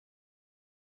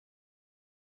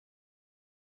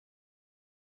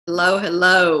Hello,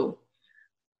 hello.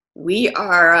 We're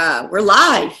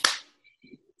live.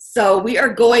 So we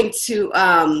are going to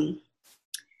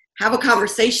have a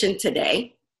conversation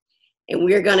today, and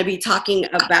we are going to be talking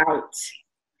about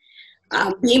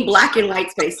being Black in white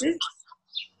spaces.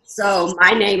 So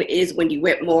my name is Wendy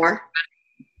Whitmore.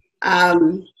 I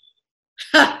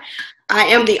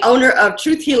am the owner of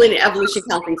Truth Healing and Evolution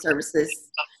Counseling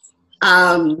Services.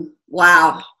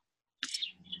 Wow.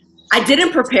 I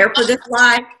didn't prepare for this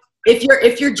live.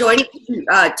 If you're joining,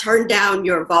 turn down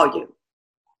your volume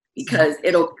because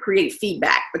it'll create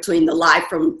feedback between the live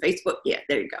from Facebook. Yeah,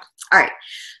 there you go. All right.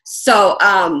 So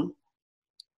I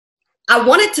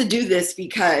wanted to do this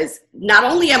because not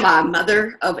only am I a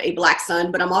mother of a Black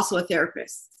son, but I'm also a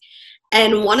therapist.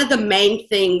 And one of the main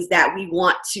things that we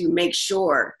want to make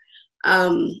sure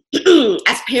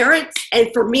as parents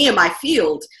and for me in my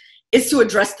field is to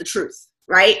address the truth,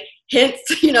 right? Hence,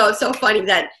 it's so funny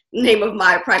that the name of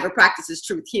my private practice is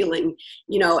Truth Healing,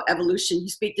 evolution. You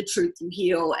speak the truth, you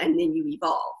heal, and then you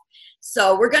evolve.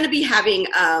 So we're going to be having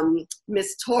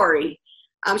Miss Tori.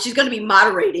 She's going to be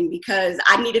moderating because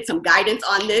I needed some guidance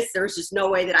on this. There was just no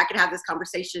way that I could have this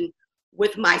conversation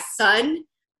with my son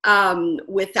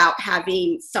without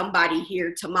having somebody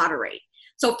here to moderate.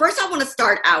 So first I want to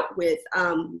start out with,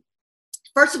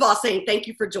 first of all, saying thank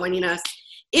you for joining us.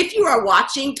 If you are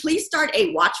watching, please start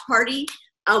a watch party.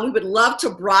 We would love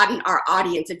to broaden our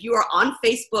audience. If you are on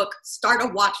Facebook, start a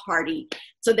watch party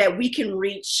so that we can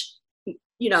reach,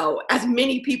 as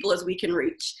many people as we can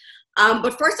reach.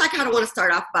 But first, I kind of want to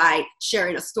start off by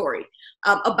sharing a story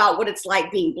about what it's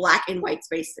like being Black in white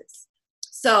spaces.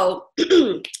 So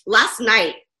last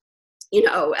night,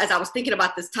 as I was thinking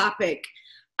about this topic,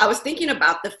 I was thinking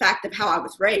about the fact of how I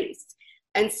was raised.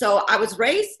 And so I was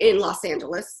raised in Los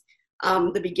Angeles.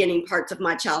 The beginning parts of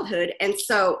my childhood. And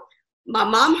so my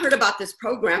mom heard about this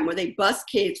program where they bus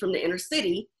kids from the inner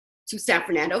city to San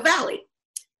Fernando Valley.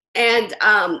 And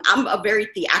I'm a very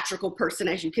theatrical person,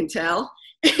 as you can tell.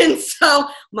 And so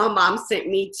my mom sent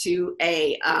me to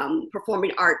a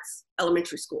performing arts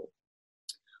elementary school.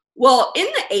 Well, in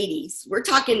the 80s, we're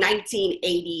talking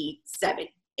 1987,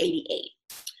 88,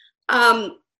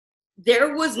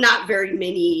 there was not very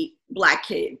many Black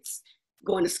kids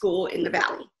going to school in the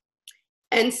Valley.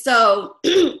 And so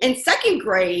in second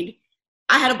grade,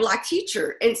 I had a Black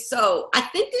teacher. And so I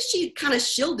think that she kind of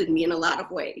shielded me in a lot of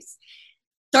ways.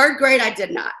 Third grade, I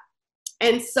did not.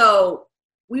 And so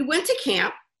we went to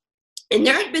camp, and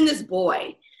there had been this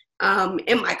boy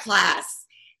in my class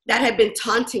that had been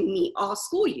taunting me all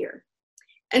school year.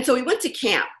 And so we went to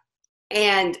camp,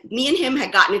 and me and him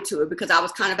had gotten into it because I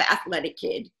was kind of an athletic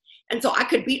kid. And so I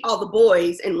could beat all the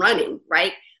boys in running,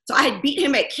 right? So I had beat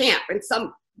him at camp in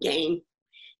some game.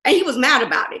 And he was mad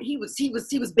about it. He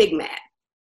was big mad.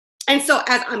 And so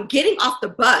as I'm getting off the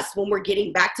bus, when we're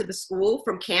getting back to the school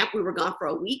from camp, we were gone for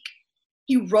a week,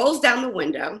 he rolls down the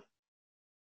window,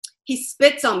 he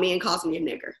spits on me and calls me a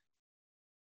nigger.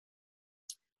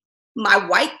 My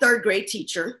white third grade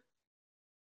teacher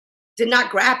did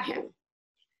not grab him.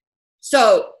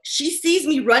 So she sees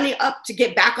me running up to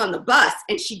get back on the bus,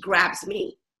 and she grabs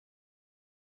me.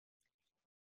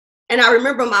 And I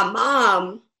remember my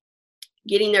mom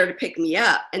getting there to pick me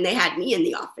up, and they had me in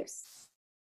the office.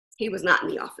 He was not in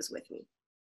the office with me.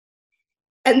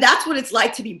 And that's what it's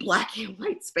like to be Black in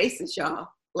white spaces, y'all.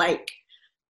 Like,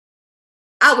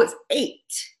 I was 8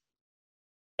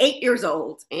 years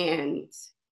old, and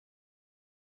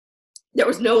there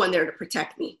was no one there to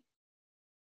protect me.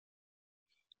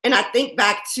 And I think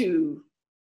back to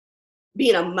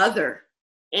being a mother,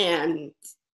 and,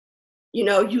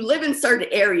 you live in certain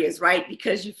areas, right?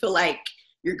 Because you feel like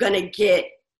you're going to get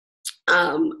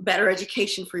better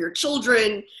education for your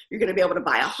children. You're going to be able to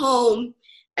buy a home.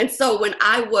 And so when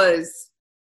I was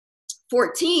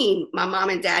 14, my mom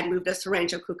and dad moved us to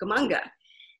Rancho Cucamonga.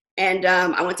 And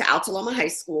I went to Altaloma High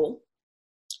School.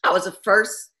 I was the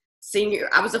first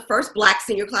Black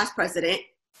senior class president.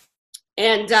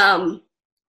 And I'm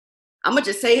going to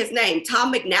just say his name.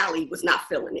 Tom McNally was not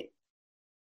feeling it.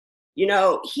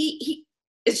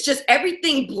 It's just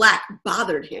everything Black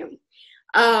bothered him.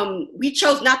 We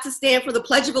chose not to stand for the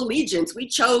Pledge of Allegiance. We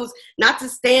chose not to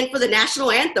stand for the national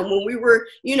anthem when we were,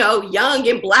 young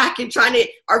and Black and trying to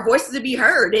our voices to be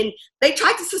heard. And they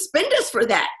tried to suspend us for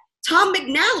that. Tom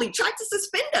McNally tried to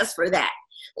suspend us for that.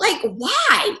 Like,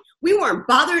 why? We weren't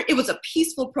bothered. It was a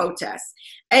peaceful protest.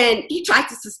 And he tried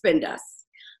to suspend us.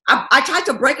 I tried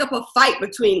to break up a fight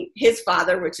between his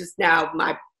father, which is now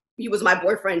he was my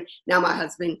boyfriend, now my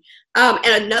husband,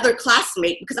 and another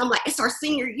classmate, because I'm like, it's our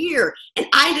senior year. And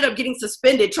I ended up getting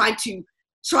suspended trying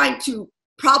to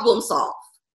problem solve.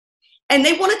 And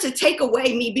they wanted to take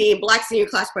away me being Black senior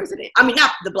class president. I mean,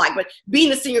 not the Black, but being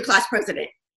the senior class president.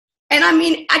 And I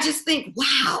mean, I just think,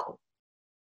 wow,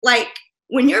 like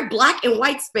when you're Black in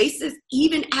white spaces,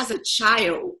 even as a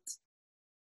child,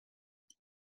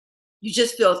 you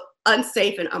just feel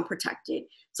unsafe and unprotected.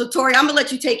 So Tori, I'm gonna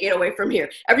let you take it away from here.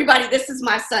 Everybody, this is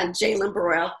my son, Jailen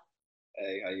Burrell.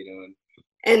 Hey, how you doing?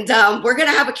 And we're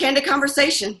gonna have a candid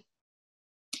conversation.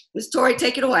 Ms. Tori,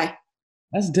 take it away.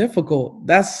 That's difficult.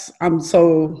 I'm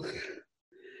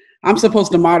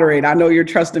supposed to moderate. I know you're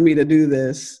trusting me to do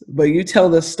this, but you tell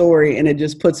this story and it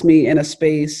just puts me in a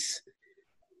space.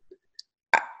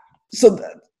 So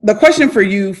the question for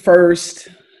you first,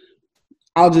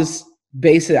 I'll just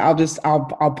base it.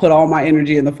 I'll put all my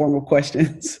energy in the form of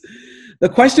questions. The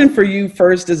question for you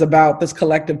first is about this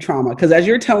collective trauma. Because as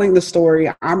you're telling the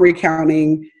story, I'm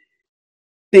recounting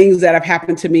things that have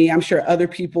happened to me. I'm sure other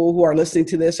people who are listening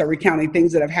to this are recounting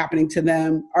things that have happening to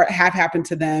them or have happened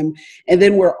to them. And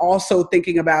then we're also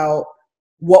thinking about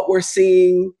what we're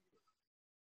seeing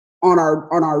on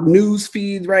our news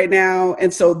feed right now.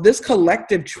 And so this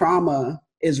collective trauma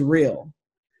is real.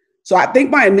 So I think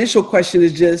my initial question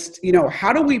is just,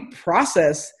 how do we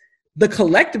process the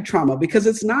collective trauma? Because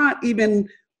it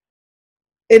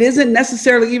isn't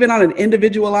necessarily even on an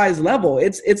individualized level.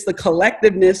 It's the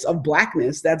collectiveness of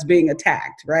Blackness that's being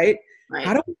attacked, right?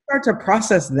 How do we start to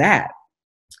process that?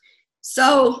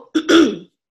 So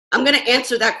I'm going to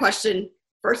answer that question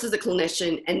first as a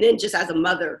clinician and then just as a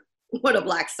mother with a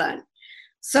Black son.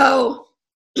 So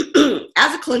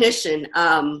as a clinician,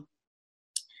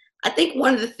 I think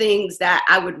one of the things that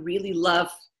I would really love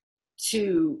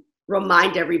to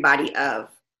remind everybody of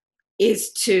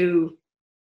is to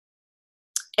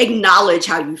acknowledge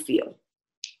how you feel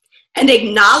and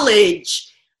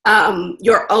acknowledge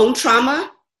your own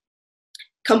trauma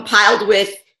compiled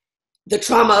with the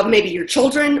trauma of maybe your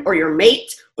children or your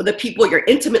mate or the people you're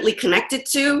intimately connected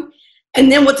to,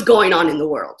 and then what's going on in the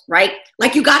world, right?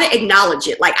 Like you got to acknowledge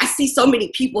it. Like I see so many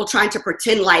people trying to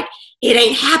pretend like it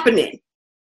ain't happening,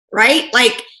 right?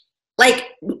 Like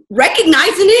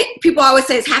recognizing it, people always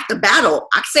say it's half the battle.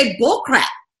 I say bull crap.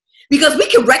 Because we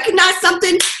can recognize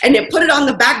something and then put it on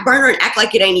the back burner and act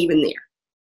like it ain't even there.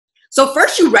 So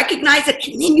first you recognize it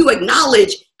and then you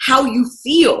acknowledge how you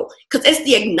feel, because it's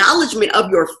the acknowledgement of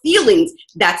your feelings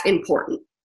that's important,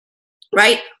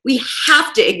 right? We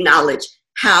have to acknowledge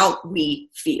how we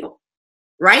feel,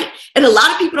 right? And a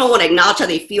lot of people don't want to acknowledge how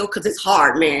they feel because it's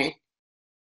hard, man.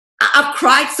 I've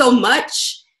cried so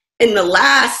much in the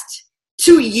last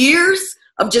 2 years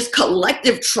of just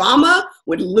collective trauma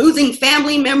with losing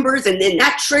family members, and then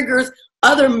that triggers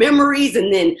other memories,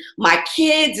 and then my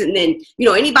kids, and then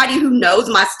anybody who knows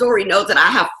my story knows that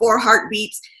I have 4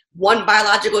 heartbeats, 1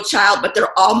 biological child, but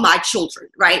they're all my children,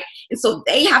 right? And so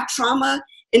they have trauma,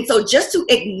 and so just to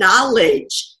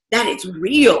acknowledge that it's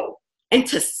real and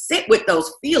to sit with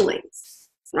those feelings,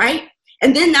 right?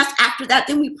 And then after that,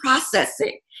 then we process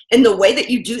it, and the way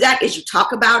that you do that is you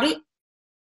talk about it.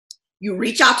 You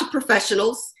reach out to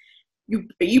professionals,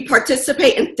 you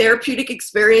participate in therapeutic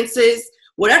experiences,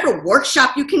 whatever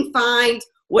workshop you can find,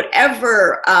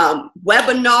 whatever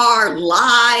webinar,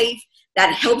 live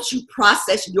that helps you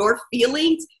process your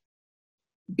feelings,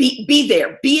 be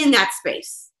there, be in that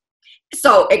space.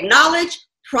 So acknowledge,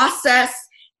 process,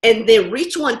 and then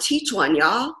reach one, teach one,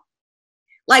 y'all.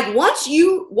 Like once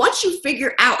you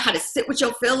figure out how to sit with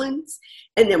your feelings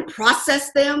and then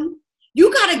process them, you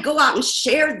got to go out and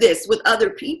share this with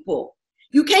other people.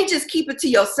 You can't just keep it to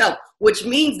yourself, which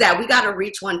means that we got to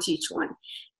reach one, teach one.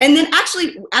 And then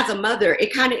actually, as a mother,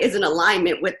 it kind of is in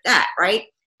alignment with that, right?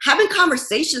 Having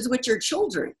conversations with your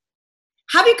children.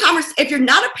 If you're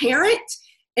not a parent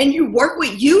and you work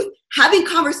with youth, having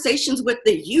conversations with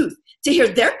the youth to hear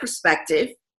their perspective,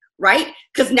 right?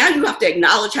 Because now you have to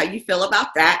acknowledge how you feel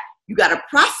about that. You got to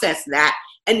process that.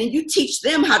 And then you teach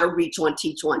them how to reach one,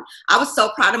 teach one. I was so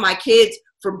proud of my kids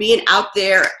for being out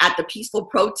there at the peaceful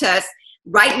protest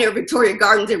right near Victoria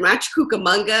Gardens in Rancho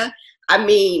Cucamonga. I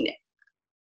mean,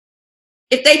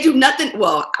 if they do nothing,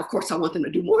 well, of course I want them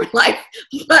to do more in life,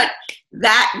 but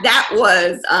that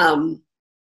was,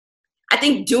 I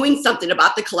think, doing something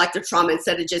about the collective trauma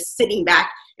instead of just sitting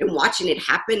back and watching it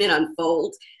happen and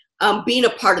unfold, being a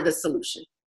part of the solution.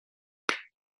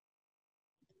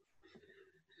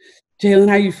 Jailen,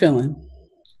 how you feeling?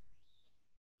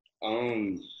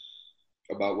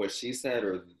 About what she said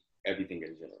or everything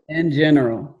in general? In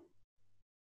general.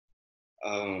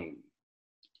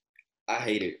 I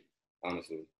hate it,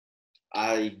 honestly.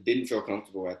 I didn't feel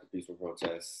comfortable at the peaceful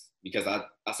protest because I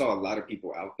saw a lot of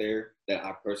people out there that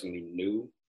I personally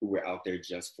knew who were out there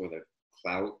just for the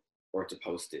clout or to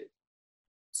post it.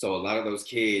 So a lot of those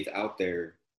kids out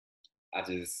there, I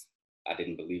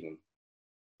didn't believe them.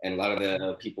 And a lot of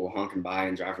the people honking by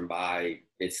and driving by,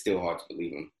 it's still hard to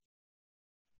believe them.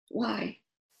 Why?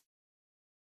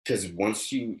 Because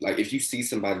once you, like, if you see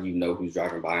somebody you know who's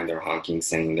driving by and they're honking,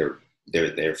 saying they're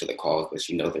there for the cause, but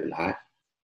you know they're not,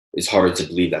 it's hard to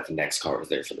believe that the next car is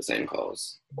there for the same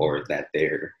cause, or that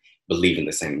they're believing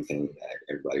the same thing that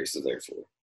everybody else is there for.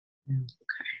 Okay.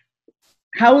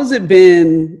 How has it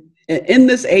been in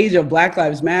this age of Black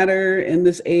Lives Matter, in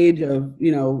this age of,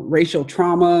 you know, racial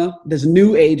trauma, this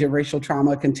new age of racial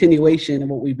trauma, continuation of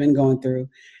what we've been going through?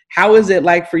 How is it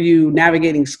like for you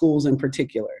navigating schools in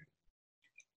particular?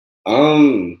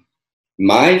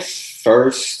 My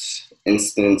first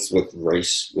instance with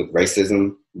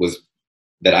racism was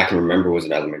that I can remember was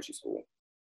in elementary school.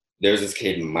 There was this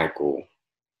kid, Michael,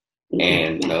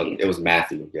 and it was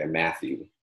Matthew. Yeah, Matthew.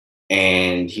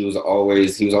 And he was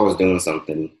always doing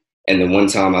something. And then one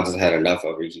time I just had enough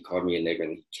of it. He called me a nigger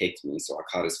and he kicked me. So I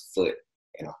caught his foot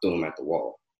and I threw him at the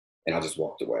wall and I just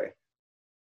walked away.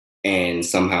 And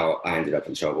somehow I ended up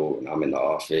in trouble and I'm in the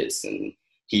office and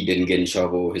he didn't get in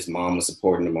trouble. His mom was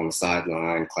supporting him on the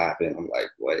sideline, clapping. I'm like,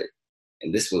 what?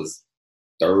 And this was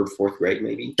third, fourth grade,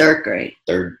 maybe? Third grade.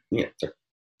 Third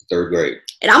grade.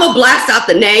 And I'm gonna blast out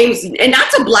the names, and not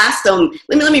to blast them.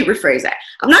 Let me rephrase that.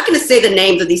 I'm not gonna say the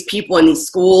names of these people in these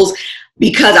schools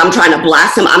because I'm trying to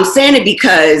blast them. I'm saying it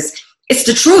because it's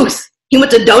the truth. He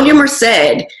went to Donia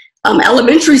Merced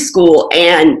Elementary School,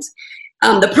 and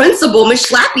the principal, Ms.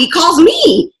 Schlappy, calls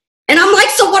me. And I'm like,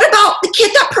 so what about the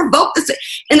kid that provoked this?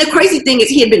 And the crazy thing is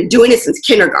he had been doing it since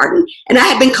kindergarten, and I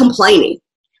had been complaining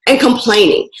and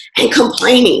complaining and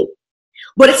complaining.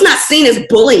 But it's not seen as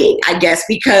bullying, I guess,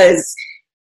 because,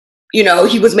 you know,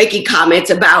 he was making comments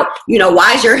about, you know,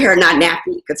 why is your hair not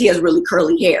nappy? Because he has really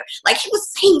curly hair. Like, he was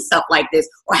saying stuff like this.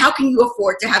 Or how can you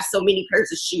afford to have so many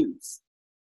pairs of shoes?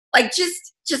 Like,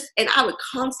 just, and I would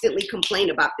constantly complain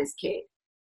about this kid.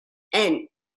 And,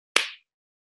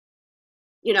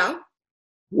 you know?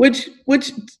 Which,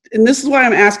 and this is why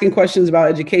I'm asking questions about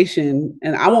education.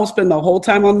 And I won't spend the whole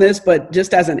time on this, but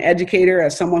just as an educator,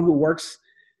 as someone who works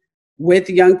with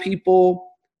young people,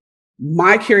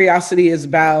 my curiosity is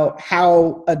about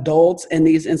how adults in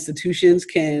these institutions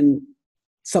can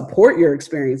support your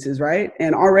experiences, right?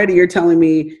 And already you're telling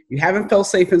me you haven't felt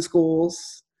safe in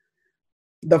schools.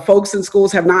 The folks in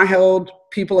schools have not held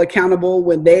people accountable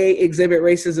when they exhibit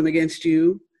racism against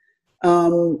you. I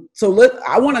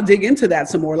want to dig into that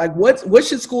some more. Like, what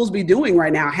should schools be doing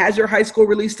right now? Has your high school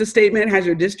released a statement? Has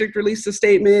your district released a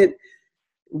statement?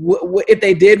 If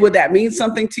they did, would that mean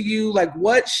something to you? Like,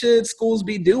 what should schools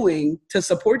be doing to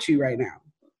support you right now?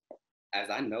 As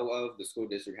I know of, the school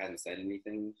district hasn't said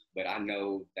anything, but I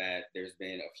know that there's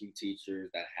been a few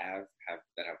teachers that have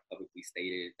publicly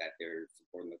stated that they're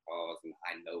supporting the cause, and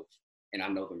I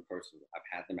know them personally. I've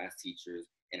had them as teachers,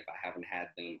 and if I haven't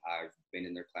had them, I've been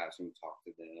in their classroom, talked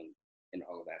to them, and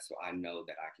all of that. So I know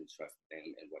that I can trust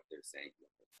them and what they're saying, what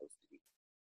they're supposed to do.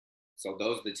 So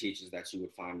those are the teachers that you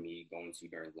would find me going to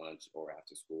during lunch or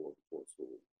after school or before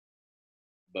school.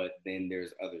 But then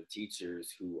there's other teachers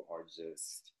who are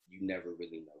just, you never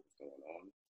really know what's going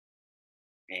on.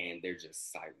 And they're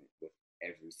just silent with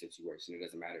every situation. It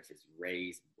doesn't matter if it's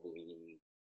race, bullying.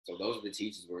 So those are the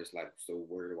teachers where it's like, so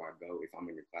where do I go if I'm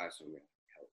in your classroom and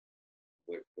help?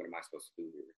 What am I supposed to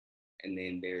do here? And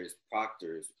then there's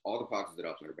proctors. All the proctors that are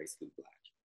up there are basically Black.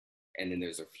 And then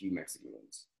there's a few Mexican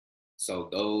ones. So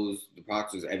the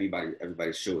proctors,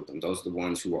 everybody's sure with them. Those are the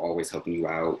ones who are always helping you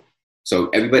out. So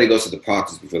everybody goes to the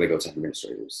proctors before they go to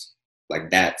administrators.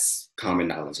 Like, that's common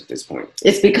knowledge at this point.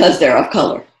 It's because they're of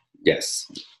color.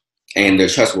 Yes. And they're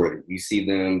trustworthy. You see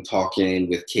them talking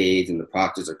with kids, and the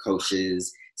proctors are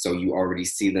coaches. So you already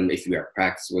see them if you have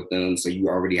practice with them. So you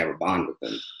already have a bond with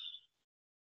them.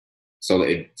 So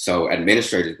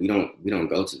administrators, we don't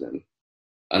go to them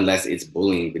unless it's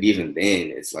bullying. But even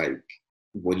then, it's like,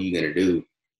 what are you going to do?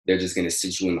 They're just going to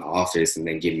sit you in the office and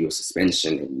then give you a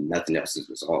suspension and nothing else is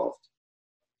resolved.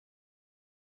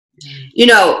 You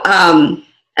know, and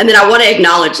then I want to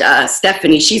acknowledge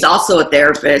Stephanie. She's also a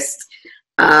therapist,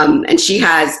 and she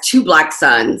has 2 Black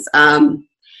sons. So,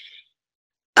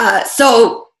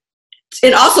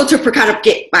 and also to kind of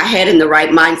get my head in the right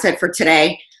mindset for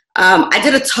today, I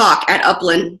did a talk at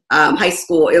Upland High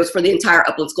School. It was for the entire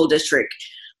Upland School District,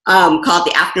 called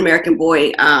the African American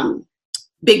Boy,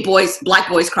 Big Boys, Black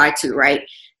Boys Cry Too, right?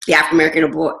 The African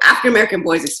American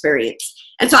Boys Experience.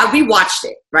 And so I rewatched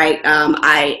it, right?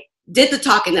 I did the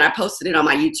talk and then I posted it on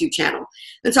my YouTube channel.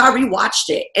 And so I rewatched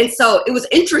it. And so it was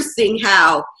interesting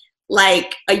how,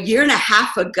 like, a year and a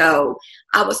half ago,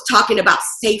 I was talking about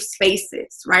safe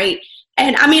spaces, right?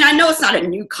 And I mean, I know it's not a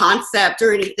new concept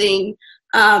or anything.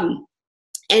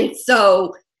 And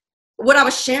so what I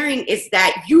was sharing is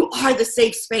that you are the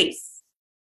safe space,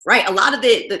 right? A lot of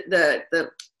the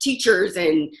teachers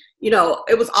and, you know,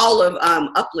 it was all of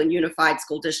Upland Unified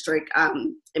School District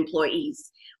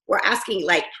employees were asking,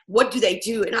 like, what do they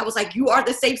do? And I was like, you are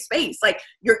the safe space. Like,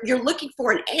 you're looking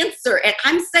for an answer. And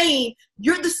I'm saying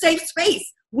you're the safe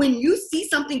space. When you see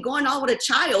something going on with a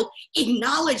child,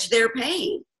 acknowledge their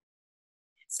pain.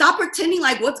 Stop pretending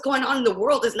like what's going on in the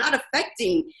world is not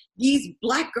affecting these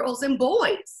Black girls and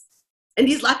boys, and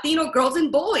these Latino girls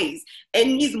and boys,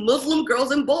 and these Muslim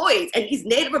girls and boys, and these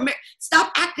Native American.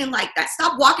 Stop acting like that.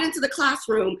 Stop walking into the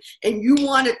classroom and you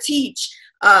want to teach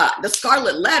the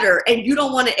Scarlet Letter and you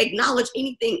don't want to acknowledge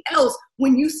anything else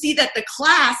when you see that the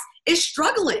class is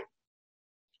struggling.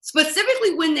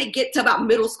 Specifically when they get to about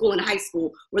middle school and high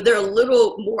school, where they're a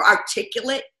little more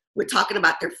articulate, we're talking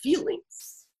about their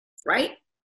feelings, right?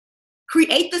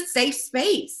 Create the safe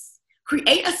space.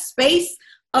 Create a space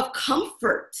of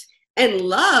comfort and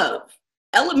love.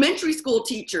 Elementary school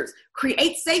teachers,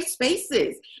 create safe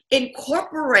spaces.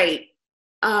 Incorporate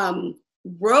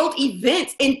world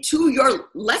events into your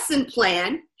lesson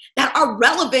plan that are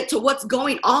relevant to what's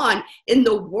going on in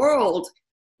the world,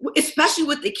 especially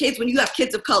with the kids when you have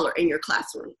kids of color in your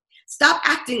classroom. Stop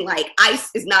acting like ICE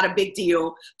is not a big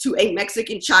deal to a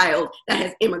Mexican child that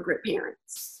has immigrant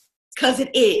parents, because it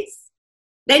is.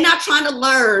 They're not trying to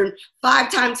learn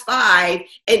 5 times 5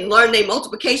 and learn their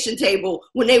multiplication table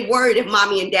when they're worried if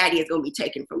mommy and daddy is going to be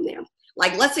taken from them.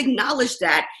 Like, let's acknowledge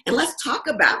that and let's talk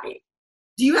about it.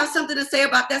 Do you have something to say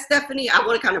about that, Stephanie? I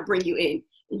want to kind of bring you in,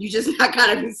 and you just not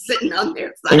kind of be sitting on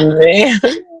there.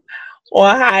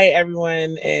 Well, hi,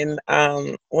 everyone. And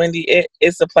Wendy,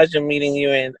 it's a pleasure meeting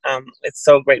you, and it's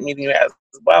so great meeting you as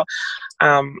well.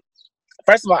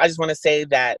 First of all, I just want to say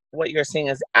that what you're saying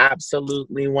is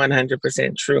absolutely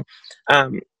 100% true.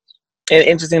 And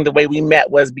interesting, the way we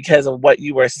met was because of what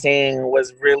you were saying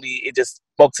was really, it just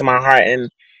spoke to my heart.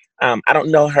 And I don't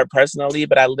know her personally,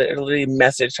 but I literally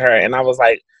messaged her and I was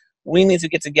like, we need to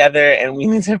get together and we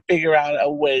need to figure out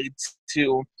a way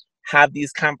to have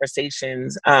these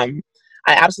conversations. I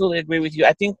absolutely agree with you.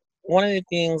 I think one of the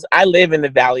things, I live in the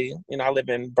Valley, you know, I live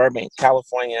in Burbank,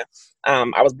 California.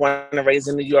 I was born and raised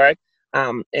in New York.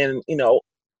 And, you know,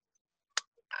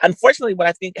 unfortunately, what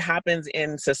I think happens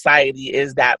in society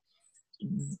is that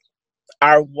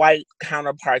our white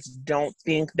counterparts don't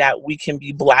think that we can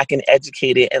be Black and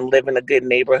educated and live in a good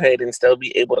neighborhood and still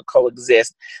be able to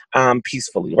coexist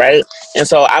peacefully, right? And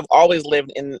so I've always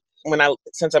lived in,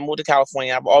 since I moved to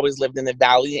California, I've always lived in the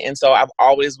Valley. And so I've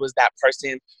always was that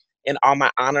person in all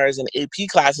my honors and AP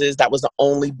classes that was the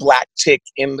only Black chick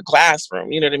in the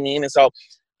classroom, you know what I mean? And so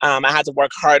I had to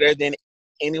work harder than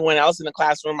anyone else in the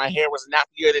classroom. My hair was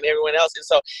nappier than everyone else. And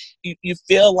so you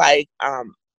feel like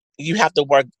you have to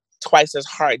work twice as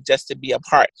hard just to be a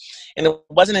part. And it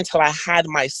wasn't until I had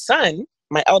my son,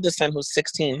 my eldest son, who's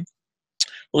 16,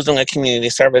 who's doing a community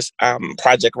service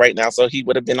project right now. So he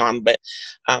would have been on, but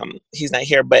he's not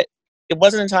here. But it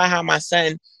wasn't until I had my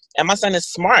son, and my son is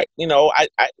smart. You know,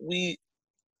 we,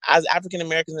 as African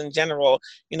Americans in general,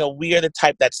 you know, we are the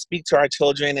type that speak to our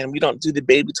children and we don't do the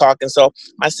baby talk. And so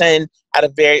my son at a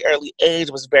very early age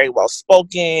was very well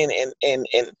spoken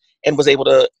and was able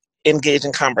to engage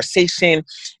in conversation.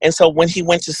 And so when he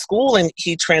went to school and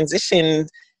he transitioned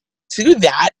to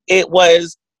that, it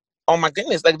was, oh my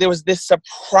goodness, like there was this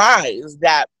surprise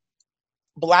that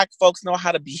Black folks know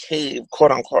how to behave,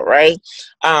 quote unquote, right?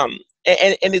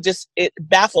 And it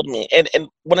baffled me. And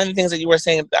one of the things that you were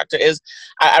saying, Doctor, is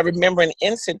I remember an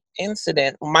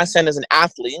incident. My son is an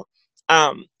athlete,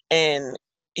 and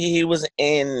he was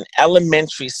in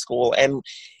elementary school, and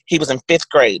he was in 5th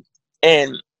grade,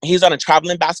 and he's on a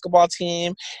traveling basketball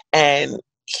team, and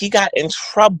he got in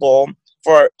trouble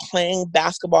for playing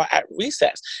basketball at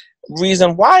recess.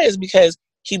 Reason why is because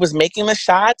he was making the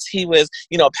shots. He was,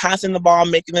 you know, passing the ball,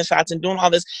 making the shots and doing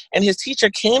all this. And his teacher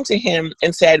came to him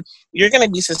and said, you're going to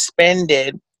be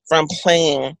suspended from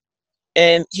playing.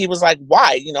 And he was like,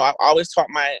 why? You know, I've always taught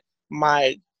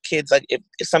my kids, like, if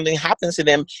something happens to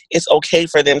them, it's okay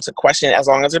for them to question it as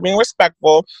long as they're being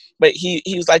respectful. But he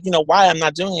was like, you know, why? I'm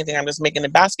not doing anything. I'm just making the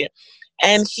basket.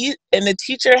 And the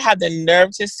teacher had the nerve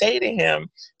to say to him,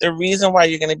 the reason why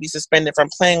you're going to be suspended from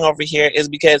playing over here is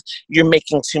because you're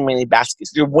making too many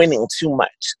baskets. You're winning too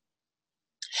much.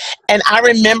 And I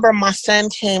remember my son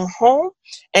came home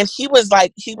and he was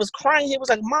crying. He was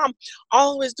like, Mom,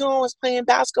 all I was doing was playing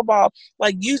basketball.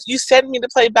 Like, you sent me to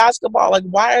play basketball. Like,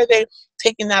 why are they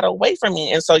taking that away from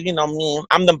me? And so, you know, me,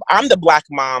 I'm the Black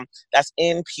mom that's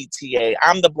in PTA.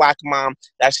 I'm the Black mom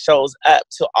that shows up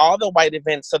to all the white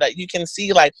events so that you can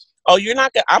see, like, oh,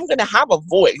 I'm going to have a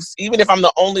voice. Even if I'm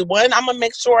the only one, I'm going to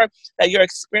make sure that your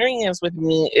experience with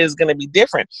me is going to be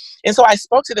different. And so I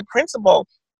spoke to the principal,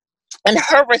 and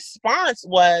her response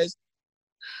was,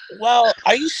 well,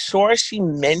 are you sure she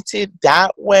meant it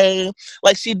that way?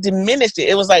 Like, she diminished it.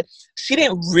 It was like, she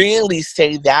didn't really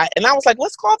say that. And I was like,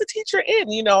 let's call the teacher in,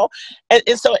 you know? And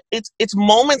so it's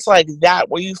moments like that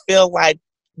where you feel like,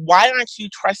 why aren't you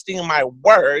trusting my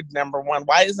word? Number one,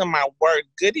 why isn't my word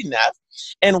good enough?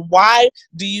 And why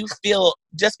do you feel,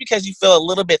 just because you feel a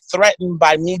little bit threatened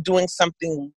by me doing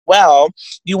something well,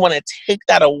 you want to take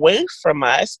that away from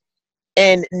us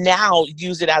and now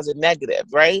use it as a negative,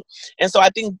 right? And so I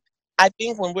think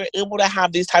when we're able to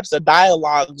have these types of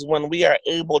dialogues, when we are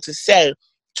able to say,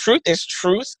 truth is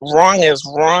truth, wrong is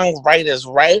wrong, right is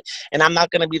right, and I'm not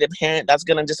going to be the parent that's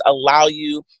going to just allow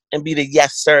you and be the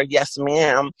yes sir, yes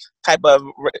ma'am type of,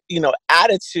 you know,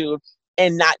 attitude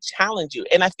and not challenge you.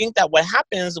 And I think that what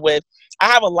happens with, I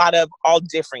have all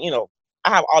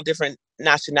different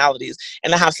nationalities,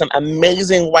 and I have some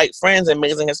amazing white friends,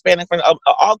 amazing Hispanic friends of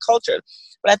all cultures.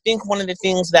 But I think one of the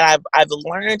things that I've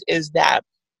learned is that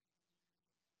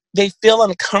they feel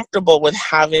uncomfortable with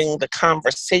having the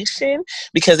conversation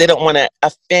because they don't want to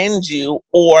offend you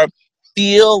or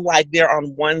feel like they're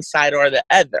on one side or the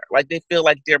other. Like, they feel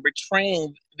like they're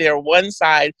betraying their one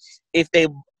side if they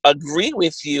agree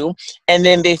with you, and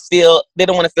then they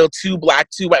don't want to feel too Black,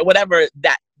 too white, whatever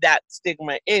that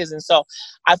stigma is. And so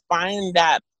I find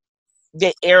that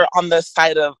they err on the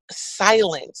side of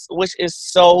silence, which is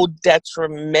so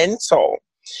detrimental.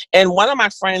 And one of my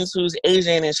friends who's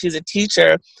Asian and she's a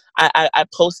teacher, I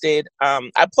posted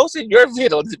your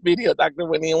video, Dr.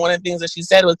 Whitney, and one of the things that she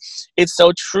said was, it's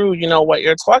so true, you know, what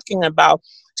you're talking about.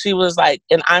 She was like,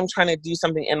 and I'm trying to do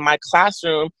something in my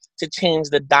classroom to change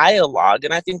the dialogue.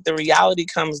 And I think the reality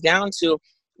comes down to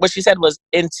what she said was,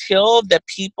 until the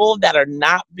people that are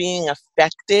not being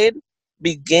affected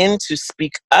begin to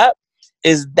speak up,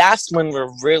 that's when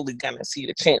we're really going to see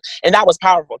the change. And that was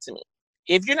powerful to me.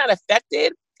 If you're not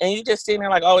affected and you just sitting there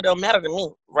like, oh, it don't matter to me,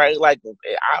 right? Like,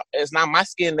 it's not my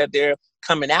skin that they're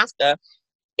coming after.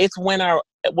 It's when our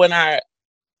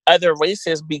other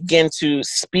races begin to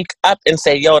speak up and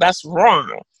say, yo, that's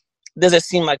wrong. Does it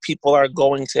seem like people are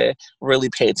going to really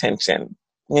pay attention,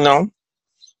 you know?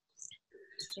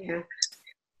 Yeah.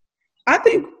 I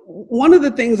think one of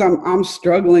the things I'm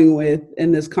struggling with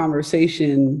in this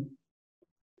conversation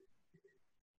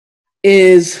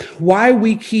is why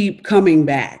we keep coming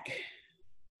back.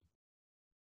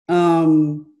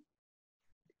 And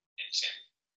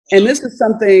this is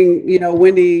something, you know,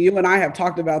 Wendy, you and I have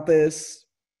talked about this,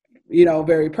 you know,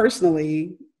 very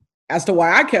personally as to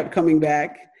why I kept coming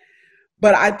back.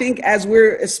 But I think as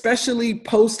we're, especially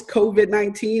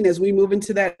post-COVID-19, as we move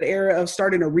into that era of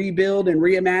starting to rebuild and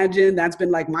reimagine, that's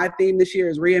been like my theme this year,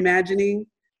 is reimagining.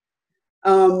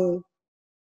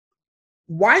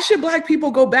 Why should Black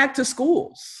people go back to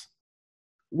schools?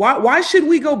 Why should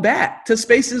we go back to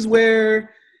spaces where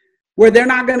they're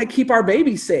not going to keep our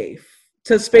babies safe?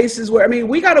 To spaces where, I mean,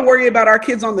 we got to worry about our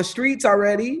kids on the streets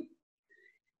already.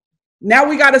 Now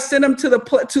we got to send them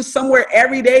to somewhere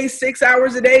every day, 6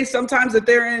 hours a day. Sometimes if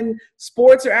they're in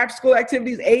sports or after school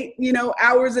activities, 8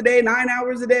 hours a day, 9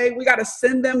 hours a day. We got to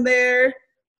send them there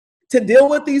to deal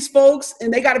with these folks,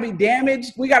 and they got to be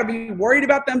damaged. We got to be worried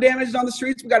about them damaged on the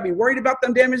streets. We got to be worried about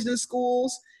them damaged in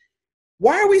schools.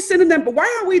 Why are we sending them? But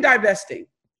why aren't we divesting?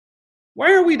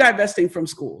 Why aren't we divesting from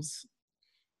schools?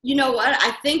 You know what?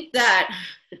 I think that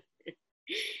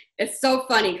it's so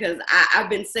funny because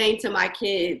I've been saying to my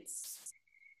kids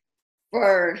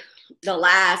for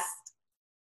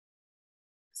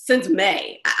since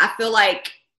May, I feel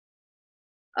like,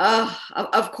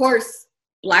 of course,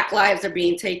 Black lives are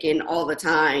being taken all the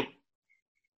time.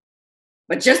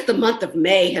 But just the month of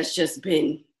May has just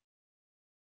been.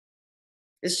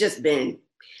 And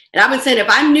I've been saying, if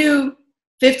I knew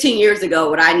 15 years ago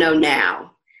what I know now,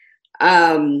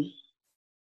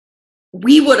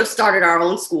 we would have started our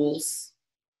own schools.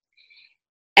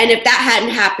 And if that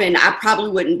hadn't happened, I probably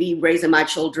wouldn't be raising my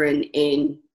children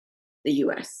in the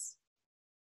US.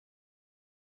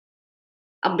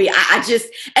 And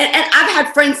I've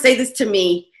had friends say this to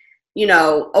me,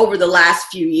 over the last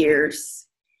few years.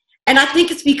 And I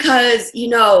think it's because,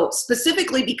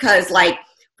 specifically because, like,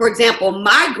 for example,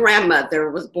 my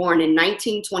grandmother was born in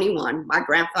 1921, my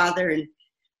grandfather in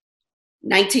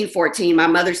 1914, my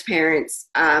mother's parents,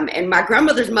 and my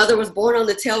grandmother's mother was born on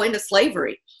the tail end of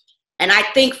slavery. And I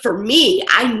think for me,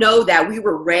 I know that we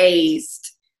were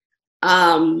raised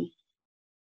to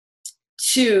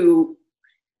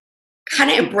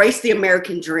kind of embrace the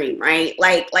American dream, right?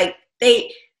 Like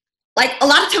a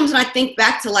lot of times when I think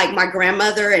back to like my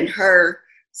grandmother and her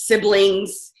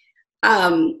siblings,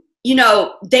 you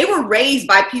know, they were raised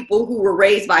by people who were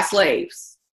raised by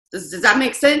slaves. Does that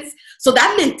make sense? So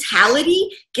that mentality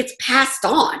gets passed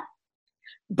on.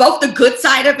 Both the good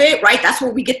side of it, right? That's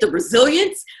where we get the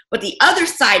resilience. But the other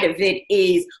side of it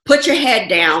is put your head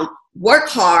down, work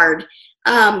hard.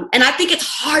 And I think it's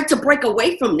hard to break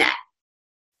away from that,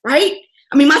 right?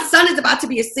 I mean, my son is about to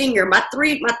be a senior. My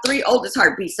three oldest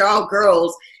heartbeats are all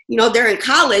girls. You know, they're in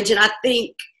college. And I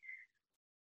think,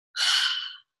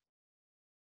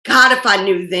 God, if I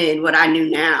knew then what I knew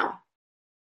now,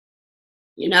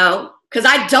 you know, because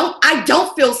I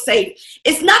don't feel safe.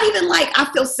 It's not even like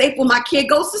I feel safe when my kid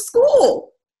goes to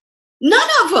school. None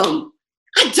of them.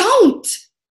 I don't.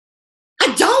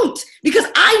 Because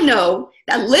I know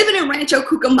that living in Rancho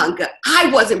Cucamonga,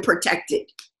 I wasn't protected.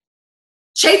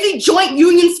 Chaffey Joint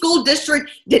Union School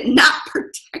District did not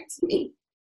protect me.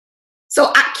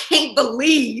 So I can't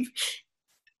believe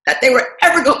that they were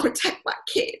ever going to protect my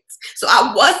kids. So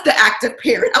I was the active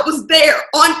parent. I was there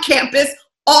on campus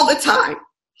all the time.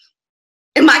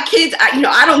 And my kids, I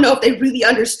don't know if they really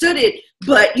understood it,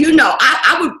 but, you know,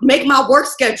 I would make my work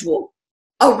schedule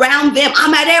around them.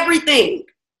 I'm at everything.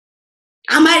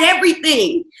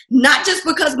 Not just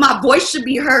because my voice should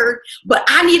be heard, but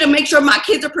I need to make sure my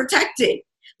kids are protected.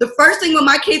 The first thing when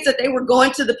my kids said they were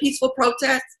going to the peaceful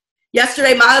protest,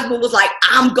 yesterday my husband was like,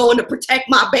 I'm going to protect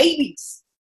my babies.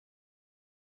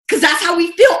 Because that's how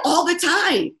we feel all the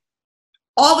time.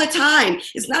 All the time.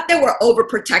 It's not that we're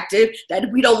overprotective, that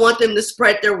we don't want them to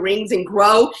spread their wings and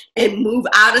grow and move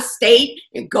out of state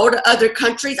and go to other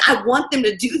countries. I want them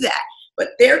to do that. But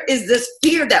there is this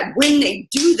fear that when they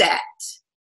do that,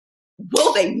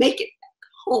 will they make it back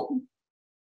home?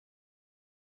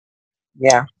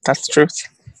 Yeah, that's the truth.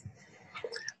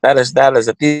 That is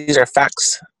these are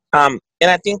facts. And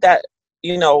I think that,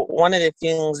 you know, one of the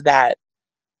things that,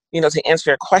 you know, to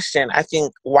answer your question, I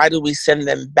think, why do we send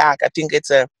them back? I think it's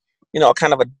a, you know,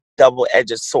 kind of a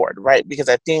double-edged sword, right? Because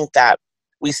I think that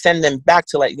we send them back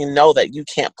to let you know that you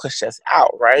can't push us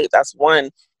out, right? That's one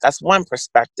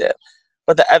perspective.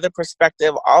 But the other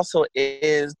perspective also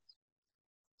is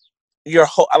your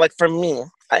whole, like for me,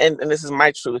 and this is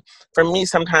my truth, for me,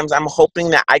 sometimes I'm hoping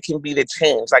that I can be the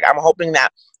change. Like I'm hoping that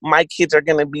my kids are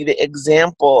going to be the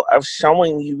example of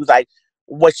showing you like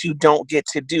what you don't get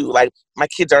to do. Like my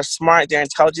kids are smart, they're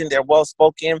intelligent, they're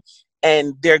well-spoken,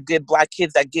 and they're good Black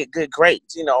kids that get good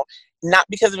grades, you know, not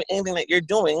because of anything that you're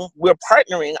doing. We're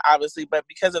partnering, obviously, but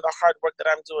because of the hard work that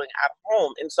I'm doing at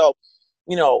home. And so,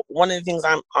 you know, one of the things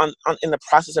I'm on in the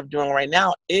process of doing right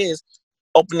now is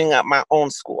opening up my own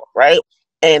school, right?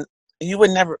 And you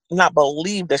would never not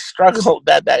believe the struggle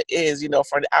that is, you know,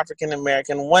 for the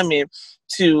African-American women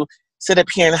to sit up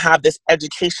here and have this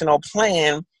educational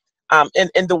plan.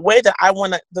 And the way that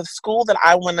the school that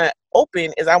I want to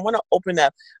open is I want to open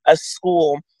up a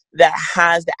school that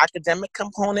has the academic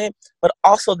component, but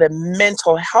also the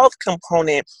mental health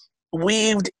component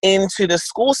weaved into the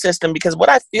school system. Because what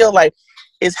I feel like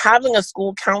is having a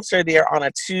school counselor there on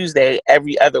a Tuesday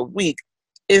every other week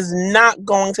is not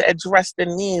going to address the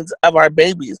needs of our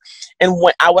babies. And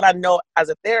what I know as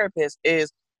a therapist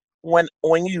is when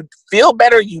you feel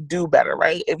better, you do better,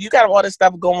 right? If you got all this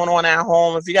stuff going on at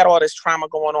home, if you got all this trauma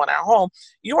going on at home,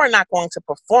 you are not going to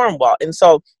perform well. And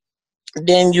so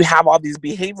then you have all these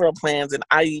behavioral plans and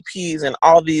IEPs and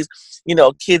all these, you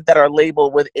know, kids that are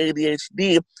labeled with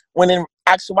ADHD, when in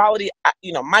actuality,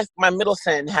 you know, my middle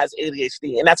son has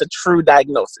ADHD, and that's a true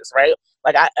diagnosis, right?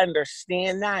 Like, I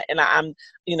understand that. And I'm,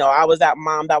 you know, I was that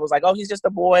mom that was like, oh, he's just a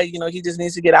boy, you know, he just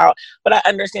needs to get out. But I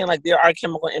understand, like, there are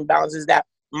chemical imbalances that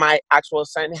my actual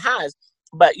son has.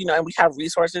 But, you know, and we have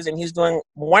resources, and he's doing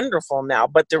wonderful now.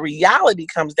 But the reality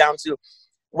comes down to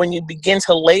when you begin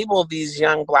to label these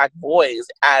young Black boys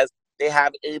as they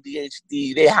have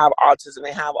ADHD, they have autism,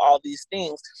 they have all these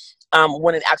things,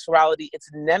 when in actuality, it's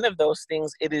none of those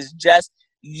things. It is just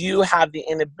you have the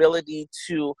inability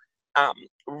to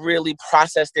really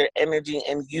process their energy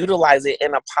and utilize it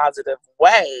in a positive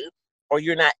way, or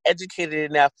you're not educated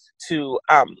enough to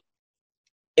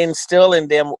instill in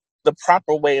them the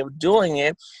proper way of doing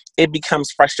it. It becomes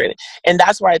frustrating. And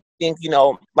that's why I think, you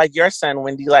know, like your son,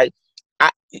 Wendy, like,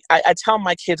 I tell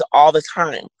my kids all the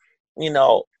time, you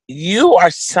know, you are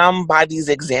somebody's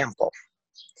example.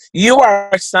 You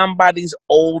are somebody's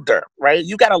older, right?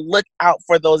 You got to look out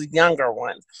for those younger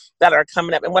ones that are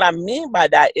coming up. And what I mean by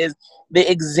that is the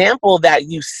example that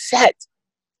you set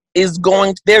is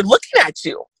they're looking at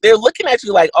you. They're looking at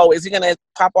you like, oh, is he going to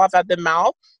pop off at the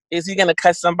mouth? Is he going to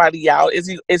cuss somebody out? Is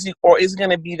he going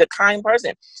to be the kind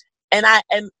person? And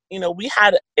we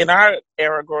had, in our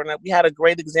era growing up, we had a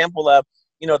great example of,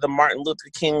 the Martin Luther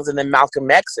Kings and the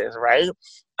Malcolm X's, right?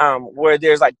 Where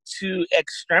there's like two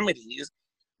extremities.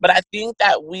 But I think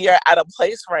that we are at a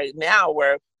place right now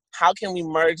where how can we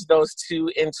merge those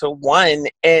two into one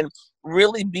and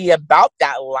really be about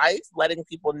that life, letting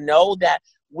people know that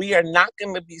we are not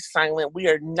going to be silent. We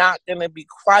are not going to be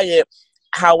quiet.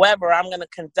 However, I'm going to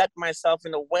conduct myself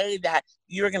in a way that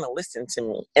you're going to listen to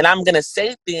me. And I'm going to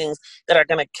say things that are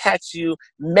going to catch you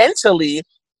mentally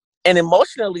and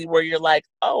emotionally where you're like,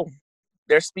 oh,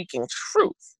 they're speaking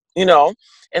truth,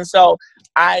 And so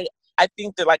I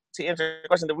think that, like, to answer your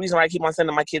question, the reason why I keep on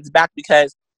sending my kids back,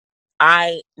 because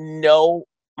I know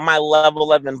my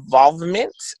level of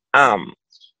involvement. Uh-oh,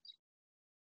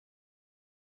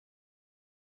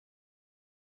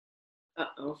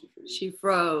 she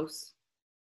froze.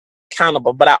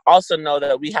 Accountable, but I also know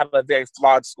that we have a very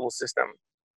flawed school system.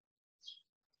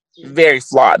 Very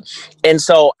flawed. And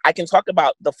so I can talk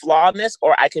about the flawedness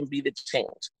or I can be the change.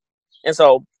 And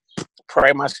so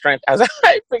pray my strength as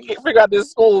I figure out this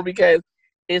school, because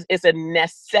it's a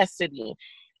necessity.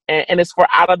 And it's for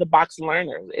out of the box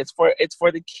learners. It's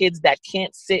for the kids that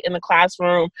can't sit in the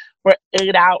classroom for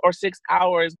 8 hours or 6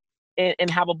 hours and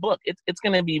have a book. It's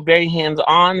going to be very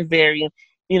hands-on, very,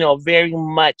 very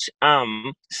much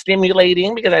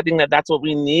stimulating, because I think that that's what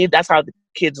we need. That's how the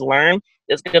kids learn.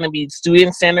 It's going to be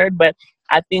student-centered. But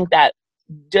I think that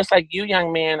just like you,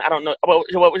 young man, I don't know,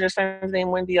 what was your son's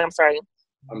name, Wendy? I'm sorry.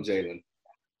 I'm Jailen.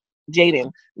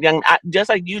 Jaden, just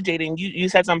like you, Jaden, you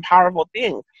said some powerful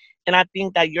things. And I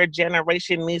think that your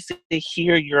generation needs to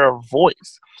hear your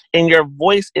voice. And your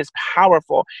voice is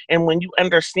powerful. And when you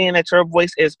understand that your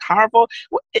voice is powerful,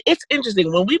 it's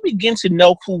interesting. When we begin to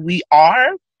know who we are,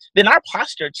 then our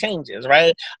posture changes,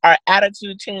 right? Our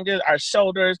attitude changes, our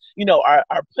shoulders,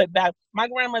 are put back. My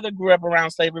grandmother grew up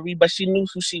around slavery, but she knew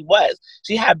who she was.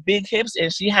 She had big hips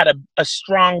and she had a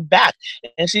strong back.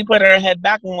 And she put her head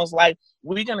back and was like,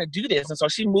 we're going to do this. And so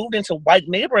she moved into white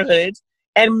neighborhoods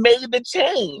and made the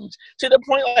change to the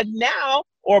point, like now,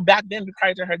 or back then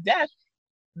prior to her death,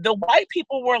 the white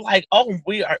people were like, oh,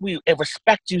 we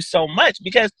respect you so much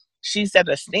because she set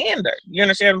a standard. You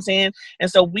understand what I'm saying?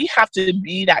 And so we have to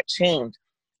be that change.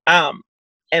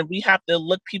 And we have to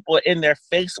look people in their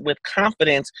face with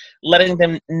confidence, letting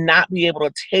them not be able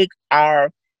to take our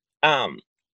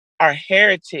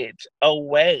heritage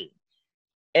away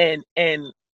and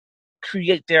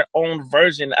create their own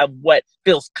version of what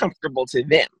feels comfortable to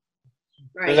them.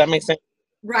 Right. Does that make sense?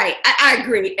 Right. I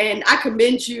agree. And I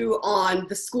commend you on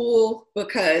the school,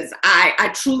 because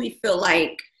I truly feel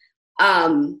like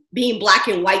being Black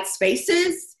in white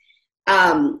spaces,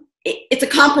 it's a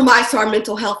compromise to our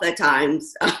mental health at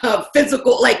times,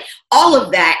 physical, like all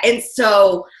of that. And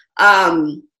so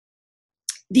the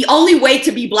only way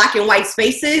to be Black in white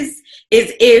spaces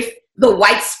is if the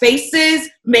white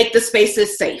spaces make the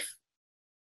spaces safe.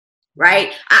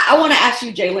 Right? I want to ask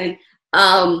you, Jailen,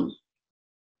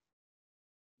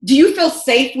 do you feel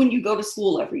safe when you go to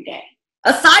school every day?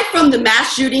 Aside from the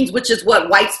mass shootings, which is what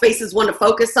white spaces want to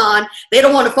focus on, they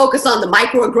don't want to focus on the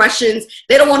microaggressions.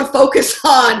 They don't want to focus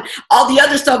on all the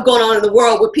other stuff going on in the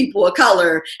world with people of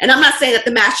color. And I'm not saying that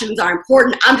the mass shootings are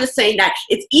important. I'm just saying that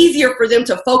it's easier for them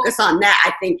to focus on that,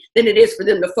 I think, than it is for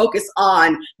them to focus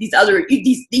on these other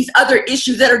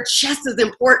issues that are just as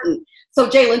important. So,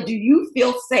 Jailen, do you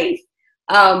feel safe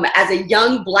as a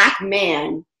young Black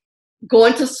man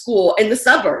going to school in the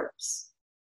suburbs?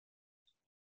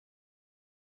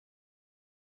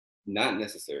 Not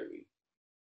necessarily.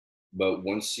 But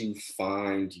once you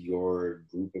find your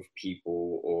group of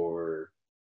people, or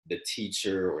the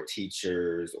teacher or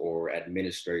teachers or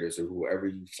administrators or whoever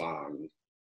you find,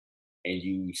 and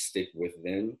you stick with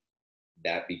them,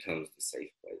 that becomes the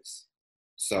safe place.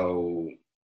 So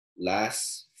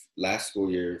last school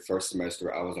year, first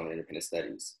semester, I was on independent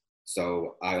studies.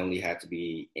 So I only had to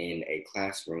be in a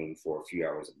classroom for a few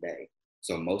hours a day.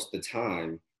 So most of the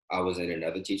time, I was in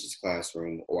another teacher's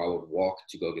classroom, or I would walk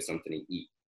to go get something to eat.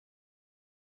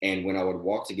 And when I would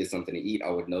walk to get something to eat, I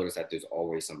would notice that there's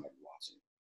always somebody watching.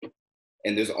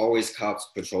 And there's always cops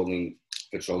patrolling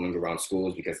around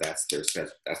schools, because that's their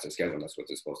schedule, that's what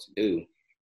they're supposed to do.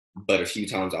 But a few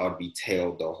times I would be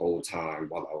tailed the whole time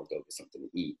while I would go get something to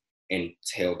eat, and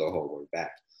tailed the whole way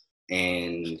back.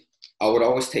 And I would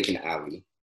always take an alley.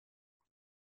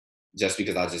 just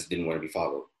because I just didn't want to be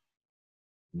followed.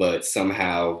 But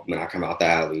somehow when I come out the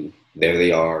alley, there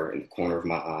they are in the corner of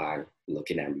my eye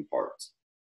looking at me parked.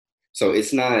 So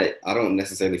it's not, I don't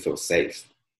necessarily feel safe.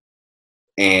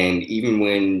 And even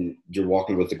when you're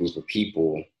walking with a group of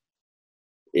people,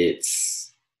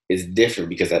 it's different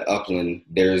because at Upland,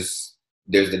 there's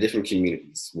the different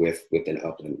communities within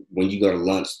Upland. When you go to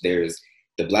lunch, there's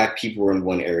the Black people are in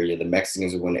one area, the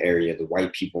Mexicans are in one area, the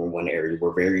white people in one area.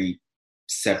 We're very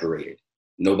separated.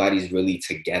 Nobody's really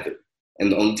together.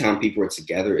 And the only time people are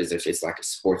together is if it's like a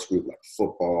sports group, like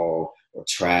football or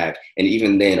track. And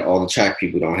even then, all the track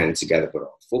people don't hang together, but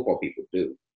all the football people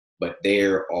do. But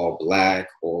they're all Black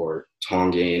or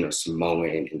Tongan or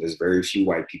Samoan, and there's very few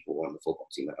white people on the football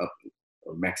team at Upland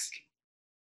or Mexican.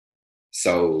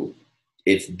 So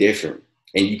it's different.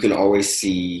 And you can always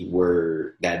see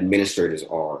where the administrators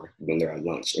are when they're at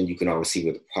lunch, and you can always see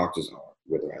where the proctors are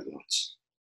when they're at lunch.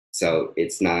 So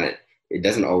it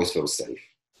doesn't always feel safe.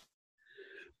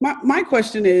 My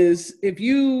question is,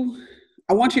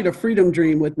 I want you to freedom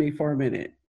dream with me for a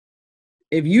minute.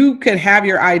 If you could have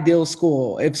your ideal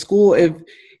school, if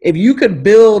you could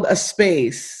build a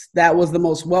space that was the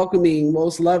most welcoming,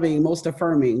 most loving, most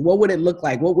affirming, what would it look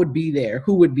like? What would be there?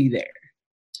 Who would be there?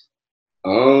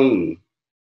 An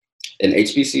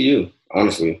HBCU,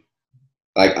 honestly.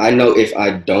 Like, I know if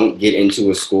I don't get into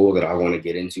a school that I want to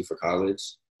get into for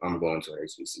college, I'm going to an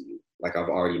HBCU. Like, I've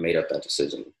already made up that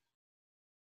decision.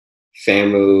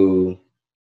 FAMU,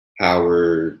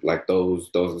 Howard, like those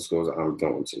are the schools that I'm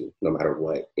going to, no matter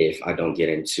what. If I don't get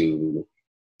into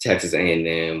Texas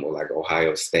A&M or like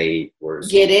Ohio State, or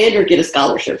get in or get a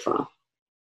scholarship from?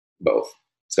 Both,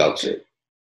 scholarship.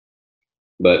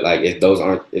 But like if those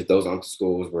aren't the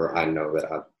schools where I know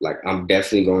that I'm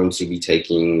definitely going to be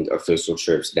taking official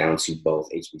trips down to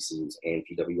both HBCUs and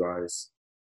PWIs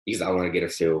because I want to get a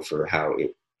feel for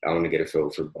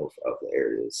both of the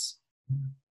areas.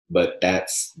 But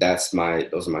those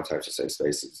are my types of safe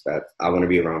spaces, that I want to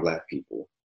be around Black people.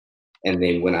 And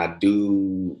then when I'm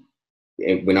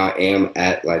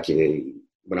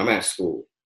at school,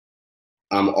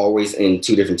 I'm always in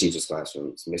two different teachers'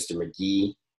 classrooms, Mr.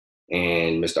 McGee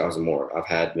and Mr. Osmore. I've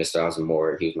had Mr.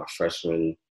 Osmore, he was my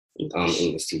freshman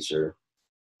English teacher,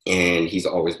 and he's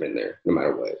always been there, no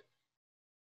matter what.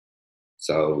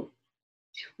 So.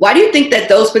 Why do you think that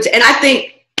and I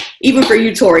think, even for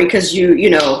you, Tori, because you're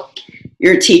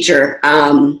a teacher.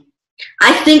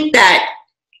 I think that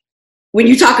when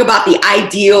you talk about the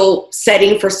ideal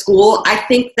setting for school, I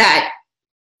think that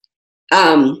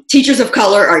teachers of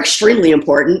color are extremely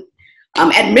important.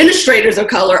 Administrators of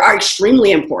color are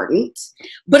extremely important,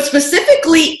 but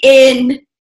specifically in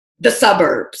the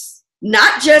suburbs,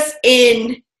 not just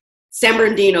in San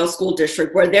Bernardino School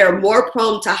District, where they're more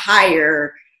prone to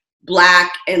hire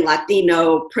Black and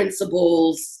Latino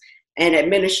principals and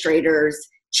administrators.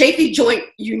 Chaffey Joint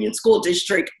Union School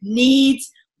District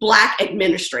needs Black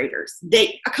administrators.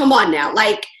 Come on now,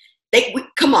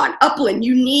 come on, Upland,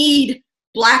 you need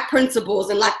Black principals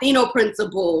and Latino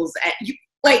principals.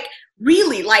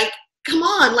 Come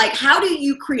on, how do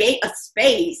you create a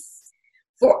space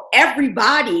for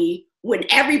everybody when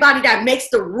everybody that makes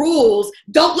the rules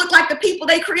don't look like the people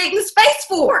they create the space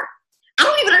for? I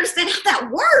don't even understand how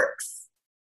that works.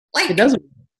 It doesn't.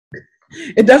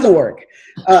 It doesn't work.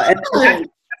 Come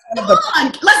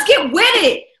on, let's get with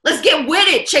it. Let's get with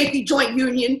it, Chaffey Joint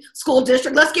Union School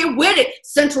District. Let's get with it,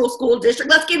 Central School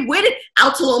District. Let's get with it,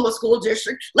 Altaloma School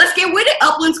District. Let's get with it,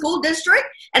 Upland School District.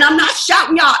 And I'm not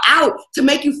shouting y'all out to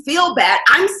make you feel bad.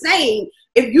 I'm saying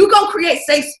if you go create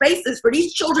safe spaces for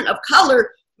these children of color,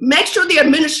 make sure the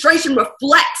administration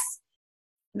reflects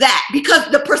that, because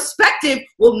the perspective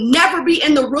will never be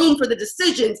in the room for the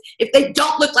decisions if they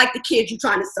don't look like the kids you're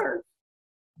trying to serve.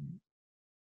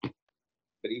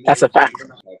 But even that's a fact.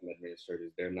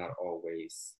 Administrators, they're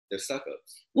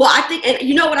suck-ups. Well, I think, and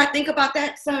you know what I think about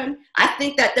that, son? I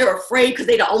think that they're afraid because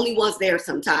they're the only ones there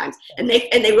sometimes, and they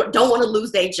don't want to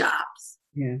lose their jobs.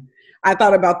 Yeah, I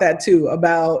thought about that too,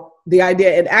 about the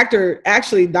idea. And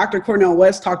actually, Dr. Cornel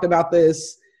West talked about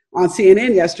this on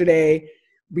CNN yesterday.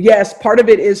 Yes, part of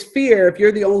it is fear. If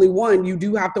you're the only one, you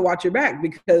do have to watch your back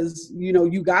because,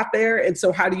 you got there. And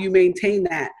so how do you maintain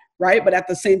that? Right. But at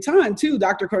the same time, too,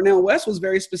 Dr. Cornel West was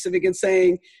very specific in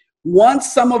saying,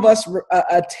 once some of us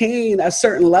attain a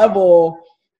certain level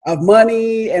of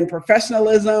money and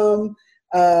professionalism,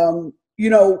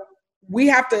 we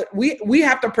have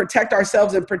to protect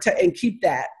ourselves and keep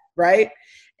that. Right.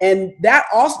 And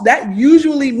that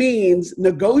usually means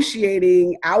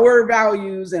negotiating our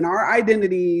values and our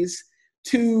identities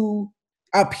to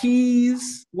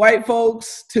appease white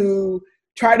folks, to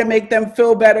try to make them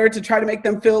feel better, to try to make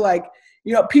them feel like,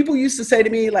 you know, people used to say to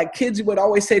me, like kids would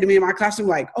always say to me in my classroom,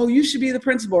 like, oh, you should be the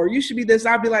principal, or you should be this.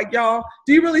 I'd be like, y'all,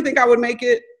 do you really think I would make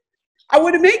it? I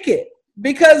wouldn't make it,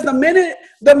 because the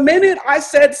minute I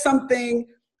said something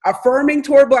affirming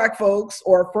toward Black folks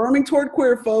or affirming toward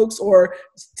queer folks or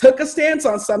took a stance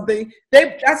on something,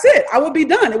 that's it. I would be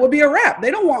done. It would be a wrap. They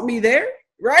don't want me there,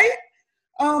 right?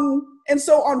 And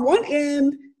so on one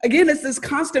end, again, it's this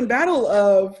constant battle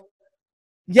of,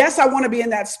 yes, I want to be in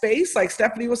that space, like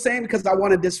Stephanie was saying, because I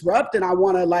want to disrupt and I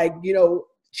want to, like, you know,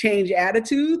 change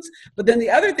attitudes. But then the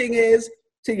other thing is,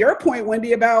 to your point,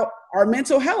 Wendy, about our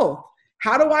mental health.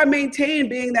 How do I maintain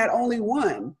being that only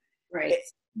one? Right.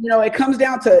 You know, it comes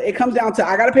down to I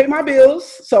got to pay my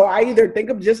bills. So I either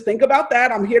think about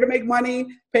that. I'm here to make money,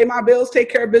 pay my bills, take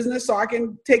care of business so I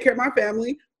can take care of my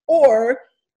family, or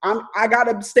I got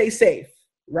to stay safe.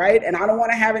 Right. And I don't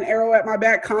want to have an arrow at my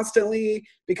back constantly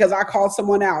because I called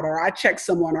someone out or I checked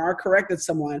someone or I corrected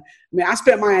someone. I mean, I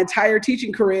spent my entire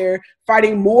teaching career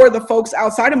fighting more the folks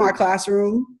outside of my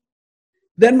classroom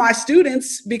than my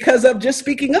students because of just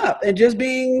speaking up and just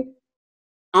being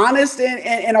honest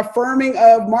and affirming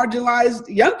of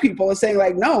marginalized young people and saying,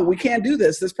 like, no, we can't do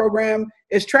this. This program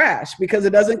is trash because it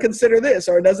doesn't consider this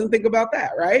or it doesn't think about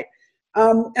that. Right.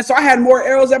 And so I had more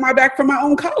arrows at my back from my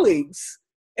own colleagues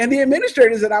and the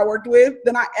administrators that I worked with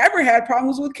than I ever had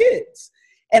problems with kids.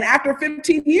 And after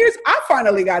 15 years, I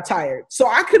finally got tired. So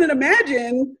I couldn't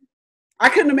imagine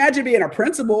being a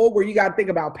principal where you got to think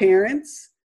about parents,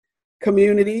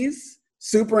 communities,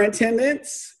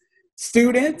 superintendents,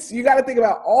 students. You got to think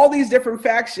about all these different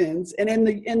factions. And in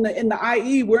the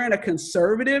IE, we're in a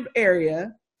conservative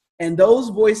area, and those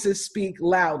voices speak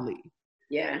loudly.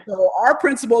 Yeah. So our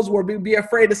principals would be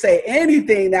afraid to say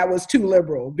anything that was too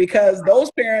liberal because those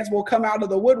parents will come out of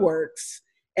the woodworks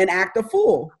and act a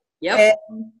fool. Yep.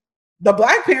 And the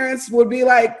Black parents would be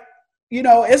like, you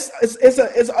know, it's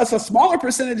a smaller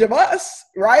percentage of us,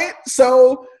 right?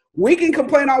 So we can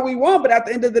complain all we want, but at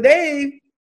the end of the day,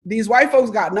 these white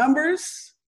folks got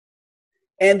numbers,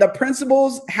 and the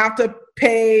principals have to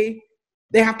pay.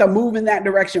 They have to move in that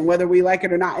direction, whether we like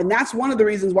it or not. And that's one of the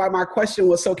reasons why my question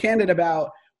was so candid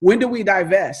about when do we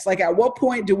divest? Like, at what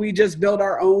point do we just build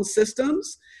our own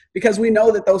systems? Because we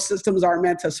know that those systems aren't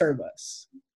meant to serve us.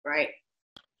 Right.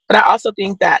 But I also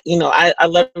think that, you know, I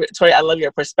love it, Tori, I love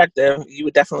your perspective. You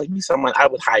would definitely be someone I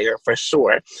would hire for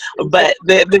sure. But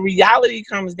the reality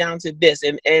comes down to this.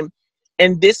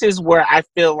 And this is where I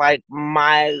feel like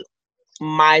my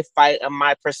fight and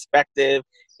my perspective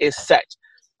is such.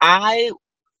 I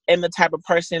am the type of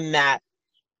person that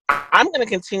I'm going to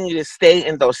continue to stay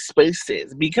in those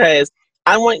spaces because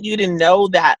I want you to know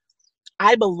that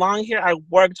I belong here. I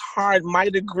worked hard. My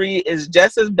degree is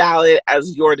just as valid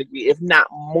as your degree, if not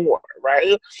more,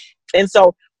 right? And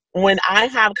so when I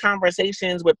have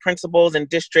conversations with principals and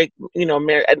district, you know,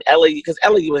 and LAU, because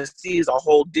LAUSD is a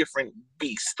whole different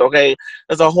beast, okay?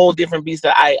 There's a whole different beast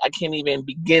that I can't even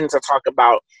begin to talk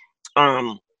about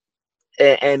and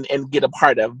get a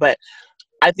part of. But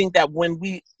I think that when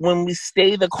we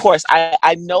stay the course,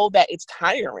 I know that it's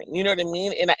tiring. You know what I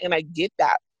mean? And I get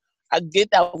that. I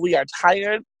get that we are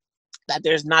tired, that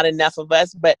there's not enough of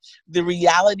us. But the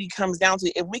reality comes down to,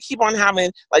 if we keep on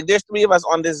having, like, there's 3 of us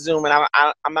on this Zoom, and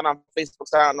I'm not on Facebook,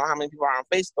 so I don't know how many people are on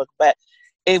Facebook. But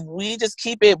if we just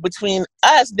keep it between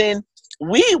us, then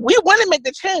we want to make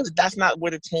the change. That's not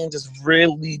where the change is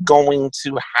really going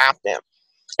to happen.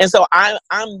 And so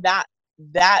I'm that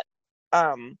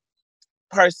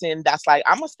person that's like,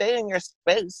 I'm gonna stay in your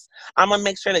space. I'm gonna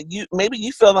make sure that maybe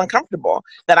you feel uncomfortable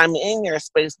that I'm in your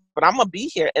space, but I'm gonna be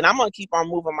here and I'm gonna keep on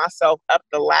moving myself up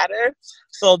the ladder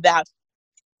so that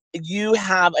you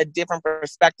have a different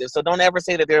perspective. So don't ever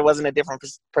say that there wasn't a different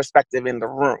perspective in the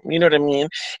room. You know what I mean?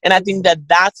 And I think that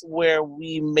that's where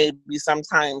we maybe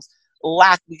sometimes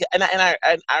lack. And I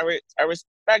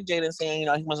respect Jailen saying, you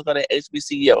know, he wants to go to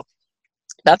HBCU.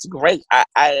 That's great.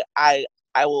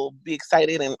 I will be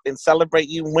excited and celebrate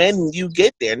you when you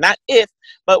get there. Not if,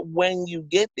 but when you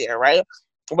get there, right?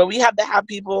 But we have to have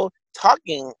people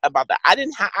talking about that. I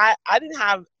didn't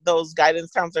have those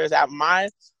guidance counselors at my,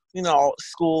 you know,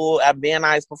 school, at Van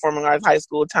Nuys Performing Arts High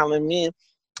School, telling me,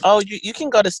 oh, you can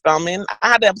go to Spelman. I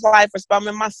had to apply for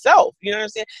Spelman myself. You know what I'm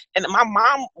saying? And my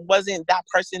mom wasn't that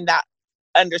person that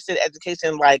understood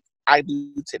education like I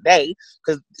do today,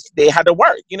 because they had to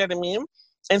work. You know what I mean?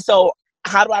 And so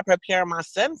how do I prepare my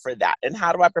son for that? And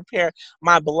how do I prepare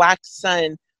my Black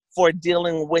son for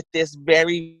dealing with this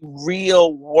very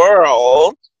real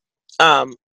world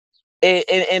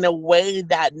in a way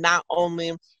that not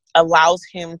only allows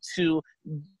him to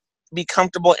be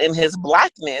comfortable in his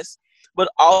Blackness, but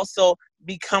also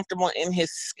be comfortable in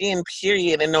his skin,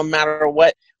 period. And no matter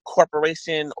what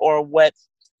corporation or what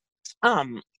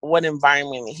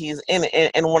environment he's in.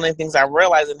 And one of the things I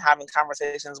realized in having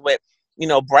conversations with, you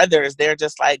know, brothers, they're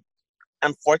just like,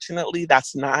 unfortunately,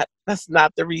 that's not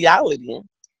the reality.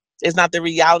 It's not the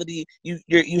reality.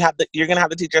 You're gonna have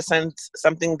to teach your son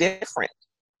something different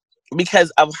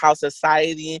because of how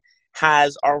society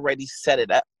has already set it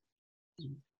up.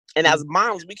 And as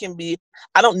moms, we can be,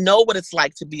 I don't know what it's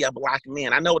like to be a Black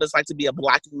man. I know what it's like to be a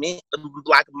Black man, a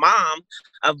Black mom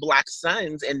of Black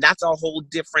sons. And that's a whole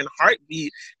different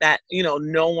heartbeat that, you know,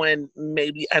 no one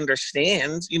maybe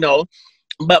understands, you know.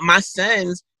 But my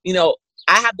sons, you know,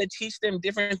 I have to teach them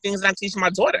different things than I teach my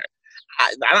daughter.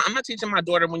 I'm not teaching my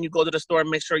daughter when you go to the store,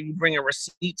 make sure you bring a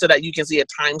receipt so that you can see a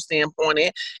timestamp on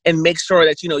it, and make sure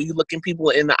that, you know, you looking people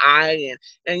in the eye,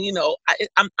 and you know,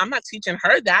 I'm not teaching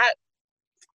her that.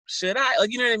 Should I?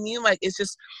 Like, you know what I mean? Like, it's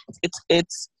just,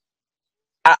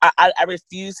 I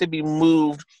refuse to be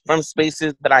moved from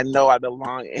spaces that I know I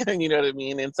belong in. You know what I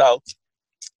mean? And so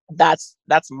that's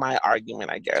my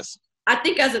argument, I guess. I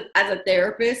think as a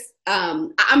therapist,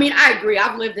 I mean, I agree.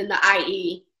 I've lived in the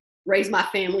IE, raised my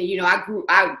family. You know,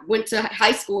 I went to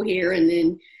high school here and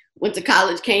then went to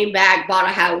college, came back, bought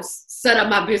a house, set up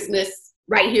my business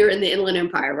right here in the Inland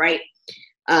Empire, right?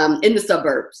 In the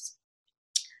suburbs.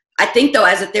 I think, though,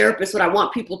 as a therapist, what I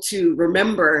want people to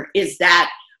remember is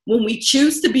that when we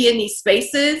choose to be in these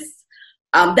spaces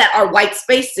that are white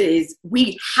spaces,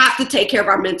 we have to take care of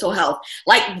our mental health.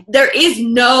 Like, there is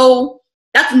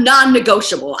that's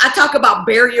non-negotiable. I talk about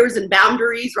barriers and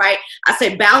boundaries, right? I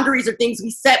say boundaries are things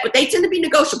we set, but they tend to be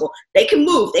negotiable. They can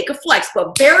move, they can flex,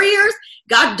 but barriers,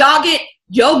 God dog it,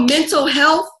 your mental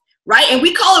health, right? And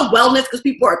we call it wellness because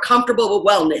people are comfortable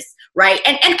with wellness, right?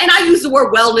 And I use the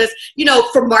word wellness, you know,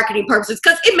 for marketing purposes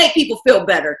because it makes people feel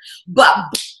better. But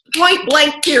point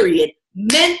blank period,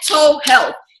 mental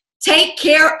health. Take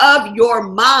care of your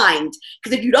mind,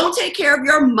 because if you don't take care of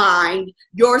your mind,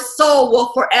 your soul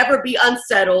will forever be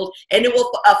unsettled, and it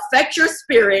will affect your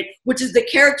spirit, which is the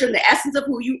character and the essence of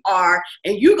who you are,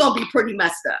 and you're going to be pretty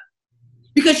messed up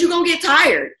because you're going to get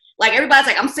tired. Like, everybody's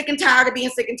like, I'm sick and tired of being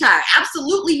sick and tired.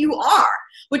 Absolutely you are.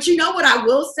 But you know what I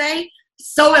will say?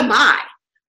 So am I.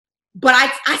 But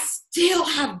I still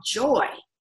have joy.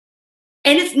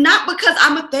 And it's not because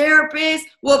I'm a therapist.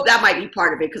 Well, that might be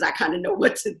part of it because I kind of know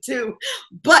what to do.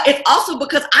 But it's also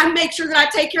because I make sure that I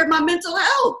take care of my mental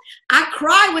health. I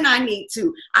cry when I need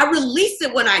to. I release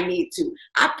it when I need to.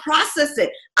 I process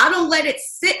it. I don't let it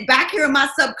sit back here in my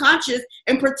subconscious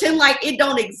and pretend like it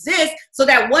don't exist so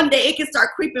that one day it can start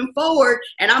creeping forward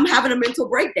and I'm having a mental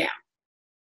breakdown.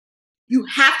 You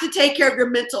have to take care of your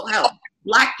mental health.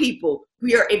 Black people,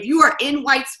 if you are in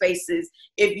white spaces,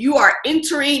 if you are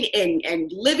entering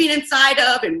and living inside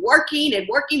of and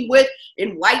working with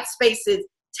in white spaces,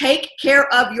 take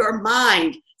care of your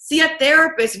mind. See a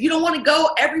therapist. If you don't want to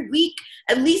go every week,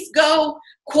 at least go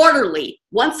quarterly,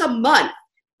 once a month,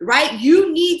 right?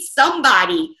 You need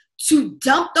somebody to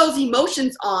dump those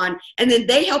emotions on, and then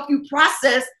they help you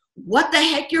process what the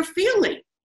heck you're feeling,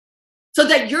 so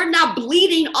that you're not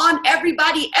bleeding on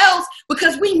everybody else,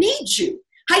 because we need you.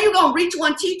 How you gonna reach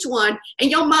one, teach one, and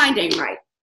your mind ain't right?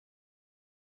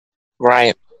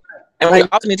 Right. And we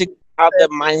also need to get out the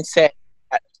mindset.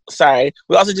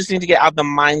 We also just need to get out the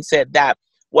mindset that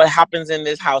what happens in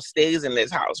this house stays in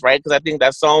this house, right? Because I think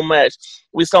that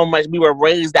we were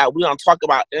raised that we don't talk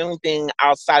about anything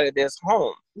outside of this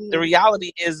home. The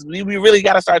reality is we really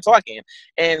got to start talking.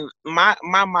 And my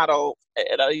motto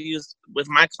that I use with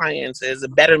my clients is a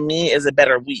better me is a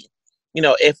better we. You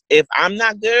know, if I'm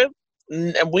not good,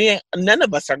 none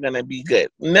of us are going to be good.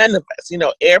 None of us, you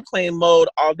know, airplane mode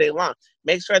all day long.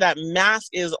 Make sure that mask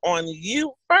is on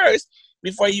you first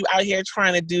before you out here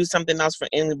trying to do something else for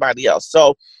anybody else.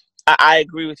 So I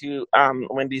agree with you,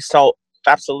 Wendy. So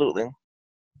absolutely.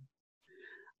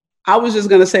 I was just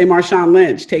going to say Marshawn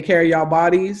Lynch, take care of y'all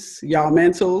bodies, y'all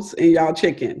mentals, and y'all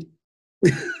chicken.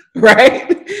 Right?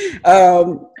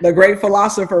 The great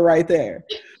philosopher right there.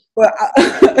 But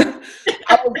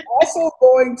I was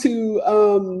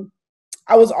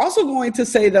also going to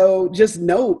say, though, just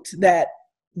note that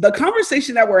the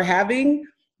conversation that we're having,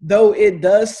 though it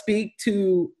does speak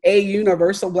to a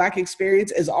universal Black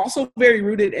experience, is also very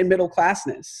rooted in middle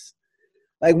classness.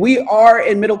 Like, we are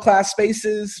in middle class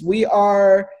spaces. We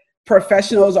are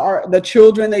professionals. The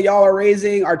children that y'all are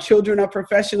raising are children of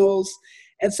professionals.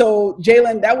 And so,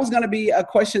 Jailen, that was going to be a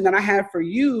question that I had for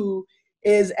you,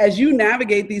 is as you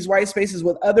navigate these white spaces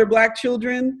with other Black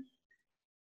children,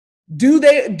 do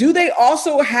they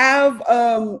also have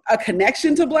a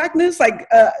connection to Blackness? Like,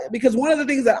 because one of the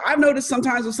things that I've noticed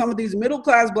sometimes with some of these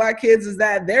middle-class Black kids is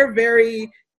that they're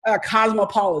very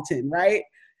cosmopolitan, right?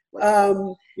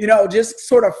 You know, just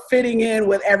sort of fitting in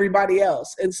with everybody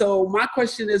else. And so my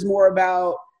question is more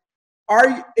about,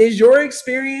 is your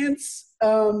experience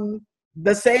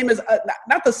the same as,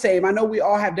 not the same, I know we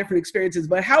all have different experiences,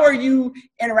 but how are you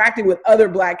interacting with other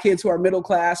Black kids who are middle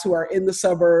class, who are in the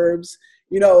suburbs,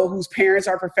 you know, whose parents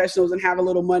are professionals and have a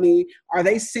little money? Are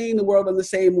they seeing the world in the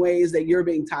same ways that you're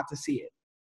being taught to see it?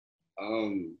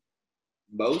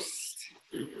 Most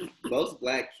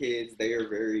Black kids, they are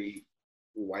very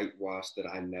whitewashed that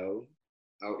I know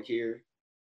out here.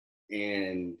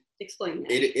 And explain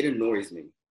that. It annoys me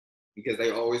because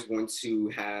they always want to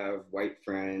have white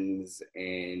friends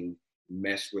and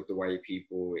mesh with the white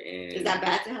people. And is that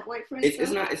bad to have white friends?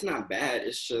 It's not bad.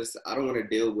 It's just I don't want to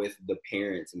deal with the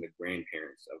parents and the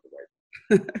grandparents of the white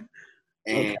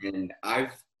people. And I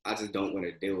just don't want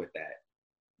to deal with that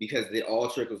because it all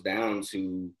trickles down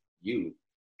to you.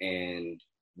 And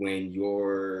when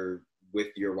you're with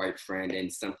your white friend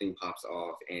and something pops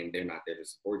off and they're not there to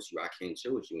support you, I can't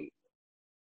chill with you anymore.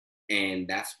 And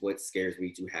that's what scares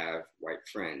me, to have white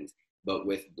friends. But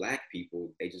with Black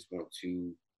people,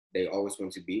 they always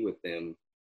want to be with them,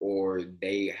 or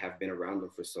they have been around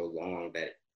them for so long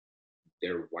that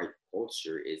their white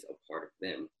culture is a part of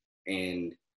them.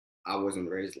 And I wasn't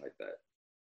raised like that.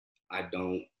 I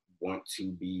don't want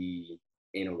to be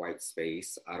in a white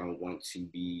space. I don't want to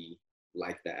be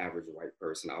like the average white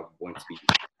person. I want to be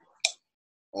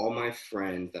all my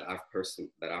friends that I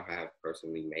have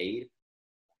personally made.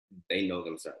 They know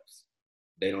themselves.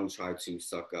 They don't try to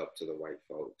suck up to the white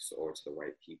folks or to the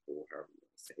white people, however you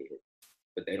want to say it.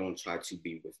 But they don't try to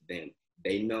be with them.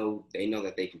 They know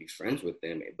that they can be friends with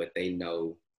them, but they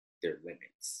know their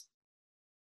limits.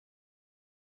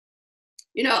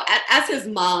 You know, as his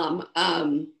mom,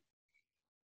 and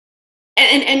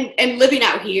living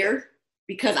out here,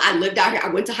 because I lived out here, I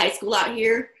went to high school out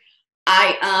here.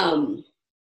 I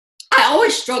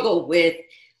always struggle with,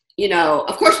 you know,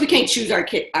 of course we can't choose our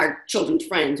children's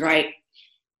friends, right?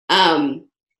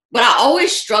 But I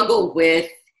always struggle with,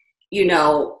 you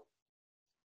know,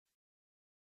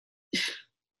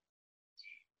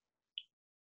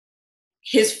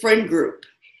 his friend group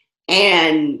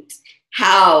and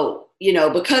how, you know,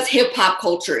 because hip hop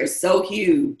culture is so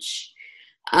huge,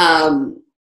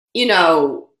 you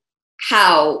know,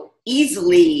 how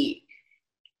easily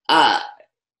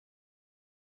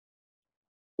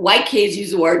white kids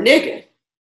use the word nigga.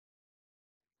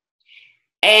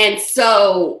 And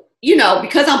so, you know,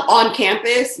 because I'm on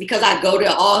campus, because I go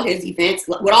to all his events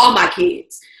with all my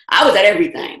kids, I was at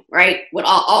everything, right? With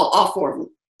all four of them.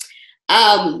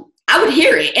 I would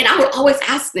hear it and I would always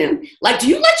ask them, like, do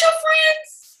you let your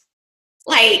friends?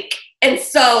 Like, and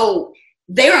so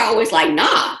they were always like,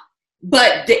 nah,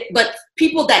 but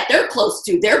people that they're close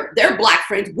to, their Black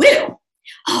friends will.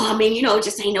 Oh, I mean, you know, it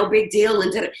just ain't no big deal.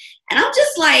 And I'm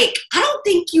just like, I don't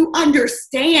think you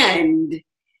understand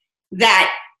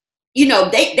that, you know,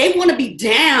 they want to be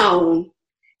down.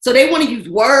 So they want to use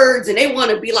words and they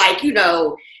want to be like, you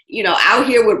know, out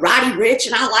here with Roddy Ricch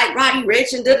and I like Roddy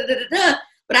Ricch and da-da-da-da-da.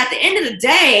 But at the end of the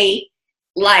day,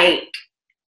 like,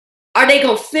 are they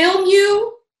going to film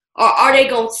you or are they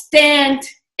going to stand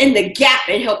in the gap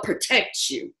and help protect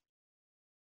you?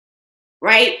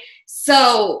 Right?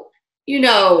 So, you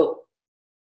know,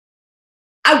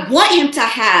 I want him to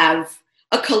have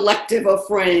a collective of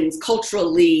friends,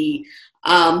 culturally,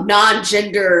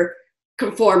 non-gender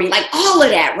conforming, like all of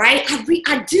that, right?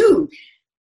 I do.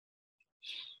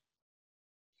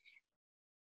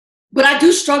 But I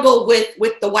do struggle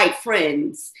with the white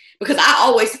friends because I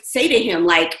always say to him,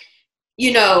 like,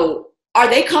 you know, are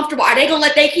they comfortable? Are they going to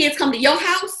let their kids come to your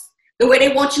house the way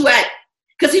they want you at?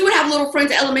 Because he would have little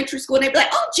friends at elementary school and they'd be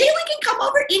like, oh, Jailen can come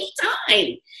over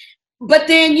anytime. But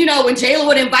then, you know, when Jailen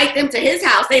would invite them to his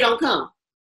house, they don't come.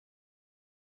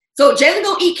 So Jailen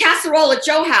gonna eat casserole at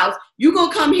your house. You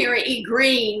gonna come here and eat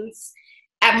greens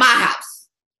at my house.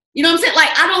 You know what I'm saying?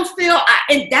 Like, I don't feel,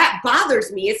 and that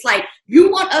bothers me. It's like,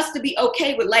 you want us to be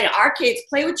okay with letting our kids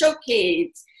play with your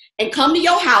kids and come to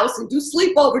your house and do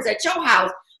sleepovers at your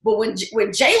house. But when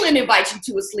Jailen invites you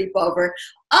to a sleepover,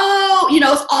 oh, you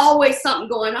know, it's always something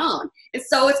going on. And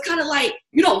so it's kind of like,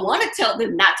 you don't want to tell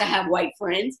them not to have white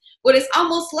friends, but it's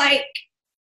almost like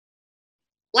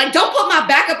don't put my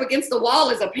back up against the wall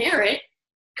as a parent,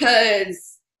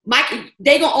 because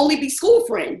they gonna only be school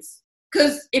friends.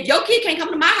 Because if your kid can't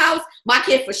come to my house, my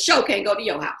kid for sure can't go to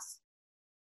your house.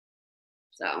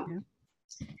 So.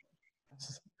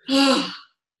 Yeah.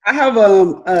 I have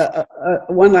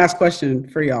one last question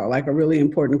for y'all, like a really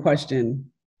important question.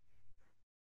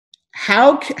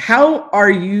 How can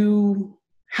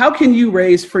you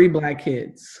raise free Black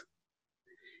kids?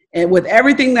 And with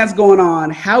everything that's going on,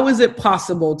 how is it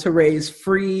possible to raise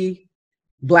free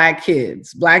Black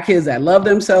kids that love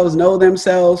themselves, know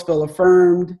themselves, feel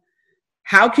affirmed?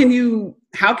 How just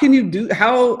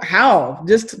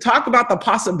talk about the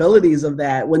possibilities of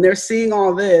that when they're seeing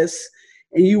all this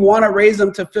and you want to raise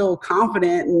them to feel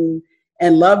confident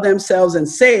and love themselves and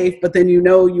safe, but then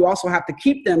you also have to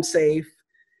keep them safe.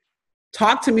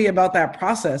 Talk to me about that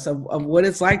process of what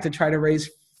it's like to try to raise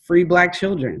free Black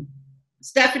children.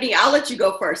 Stephanie, I'll let you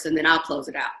go first and then I'll close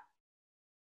it out.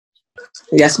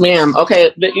 Yes, ma'am.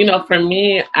 Okay, for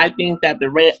me, I think that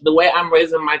the way I'm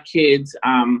raising my kids,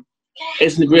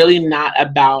 it's really not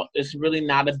about their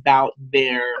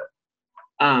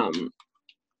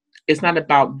it's not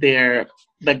about their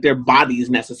bodies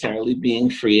necessarily being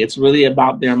free. It's really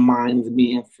about their minds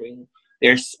being free,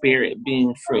 their spirit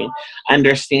being free,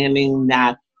 understanding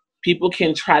that people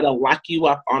can try to lock you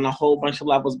up on a whole bunch of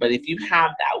levels, but if you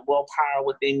have that willpower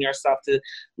within yourself to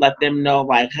let them know,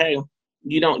 like, hey,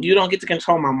 you don't get to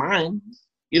control my mind,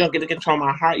 you don't get to control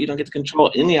my heart, you don't get to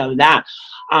control any of that.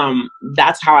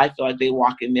 That's how I feel like they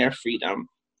walk in their freedom.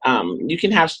 You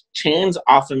can have chains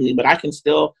off of me, but I can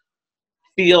still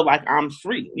feel like I'm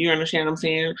free. You understand what I'm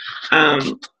saying?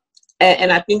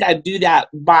 And I think I do that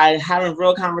by having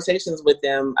real conversations with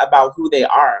them about who they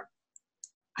are,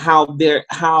 how their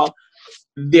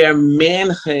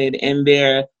manhood and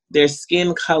their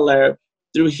skin color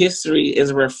through history is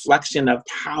a reflection of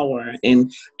power and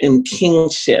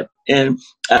kingship and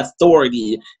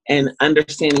authority and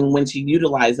understanding when to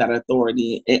utilize that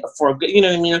authority for good. You know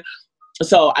what I mean?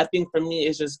 So I think for me,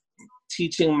 it's just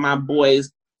teaching my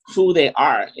boys who they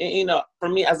are. And, for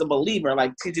me as a believer,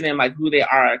 like teaching them like who they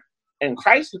are in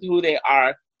Christ, who they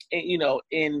are,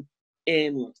 in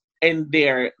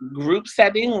their group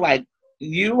setting, like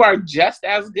you are just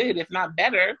as good, if not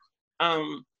better.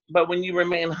 But when you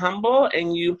remain humble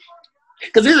and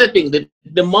because this is the thing,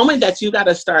 the moment that you got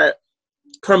to start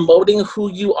promoting who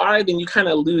you are, then you kind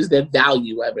of lose the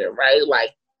value of it, right? Like,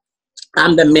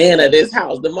 I'm the man of this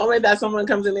house. The moment that someone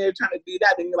comes in there trying to do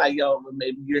that, then you're like, yo,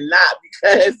 maybe you're not,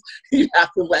 because you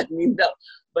have to let me know.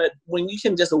 But when you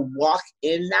can just walk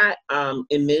in that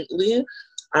innately,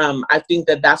 I think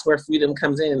that's where freedom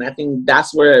comes in. And I think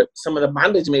that's where some of the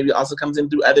bondage maybe also comes in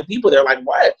through other people. They're like,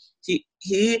 what?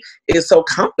 He is so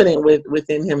confident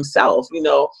within himself,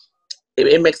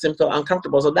 it makes them feel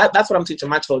uncomfortable. So that's what I'm teaching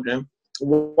my children.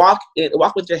 Walk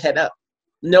with your head up,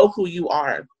 know who you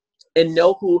are, and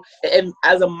and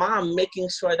as a mom, making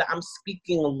sure that I'm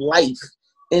speaking life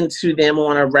into them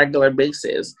on a regular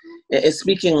basis and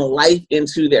speaking life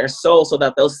into their soul so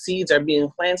that those seeds are being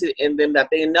planted in them, that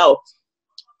they know,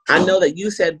 I know that you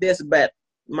said this, but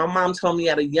my mom told me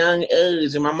at a young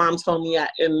age, and my mom told me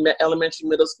in elementary,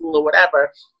 middle school, or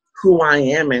whatever, who I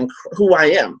am and who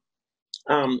I am.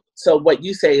 So what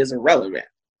you say is irrelevant.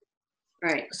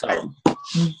 Right. So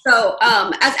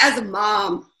as a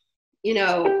mom,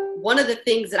 one of the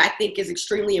things that I think is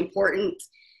extremely important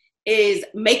is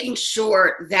making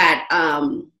sure that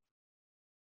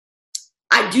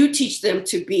I do teach them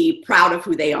to be proud of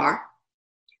who they are,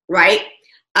 right?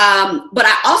 But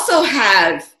I also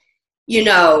have,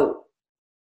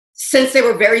 since they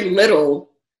were very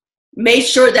little, made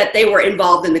sure that they were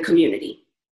involved in the community.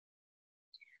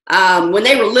 When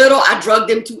they were little, I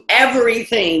drugged them to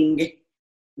everything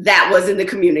that was in the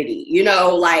community,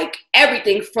 like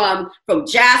everything from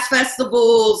jazz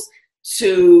festivals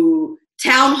to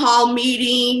town hall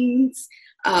meetings.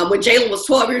 When Jailen was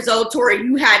 12 years old, Tori,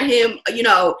 you had him,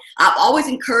 I've always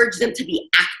encouraged them to be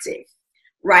active,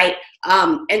 right?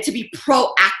 And to be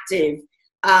proactive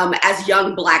as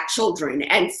young Black children.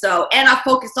 And I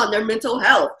focused on their mental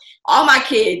health. All my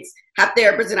kids have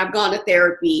therapists and I've gone to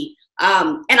therapy.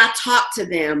 And I talk to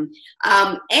them,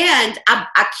 and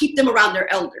I keep them around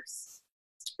their elders,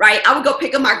 right? I would go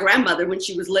pick up my grandmother when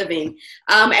she was living,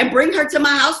 and bring her to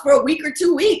my house for a week or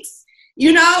 2 weeks,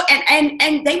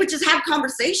 and they would just have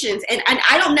conversations. And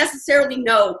I don't necessarily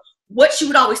know what she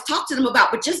would always talk to them about,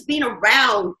 but just being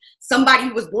around somebody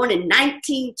who was born in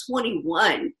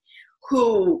 1921,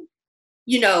 who,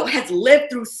 has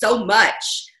lived through so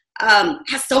much,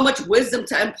 has so much wisdom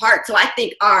to impart. So I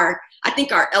think our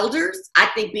elders, I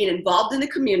think being involved in the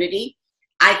community,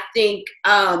 I think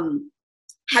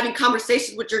having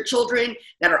conversations with your children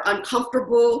that are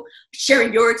uncomfortable,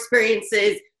 sharing your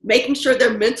experiences, making sure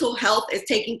their mental health is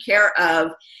taken care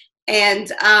of,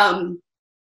 and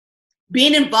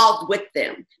being involved with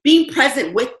them, being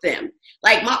present with them.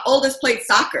 Like my oldest played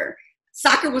soccer.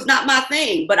 Soccer was not my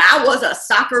thing, but I was a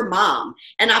soccer mom.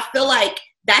 And I feel like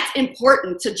that's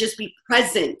important, to just be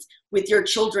present with your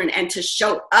children and to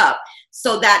show up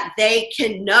so that they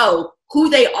can know who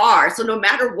they are. So no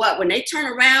matter what, when they turn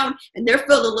around and they're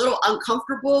feeling a little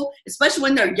uncomfortable, especially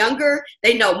when they're younger,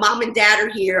 they know mom and dad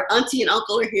are here, auntie and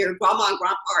uncle are here, grandma and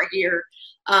grandpa are here,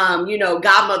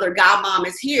 godmother, godmom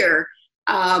is here.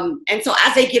 And so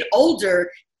as they get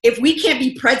older, if we can't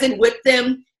be present with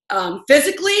them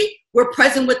physically, we're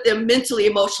present with them mentally,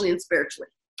 emotionally, and spiritually.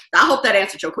 I hope that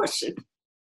answered your question.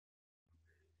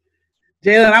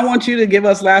 Jailen, I want you to give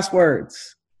us last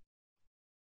words.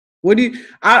 What do you,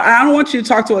 I don't want you to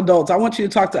talk to adults. I want you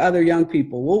to talk to other young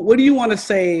people. What do you want to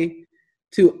say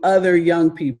to other young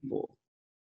people?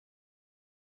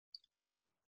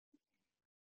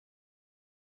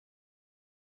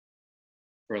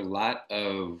 For a lot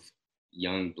of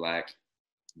young Black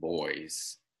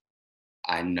boys,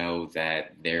 I know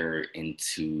that they're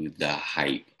into the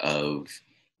hype of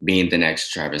being the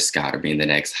next Travis Scott or being the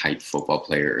next hype football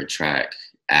player or track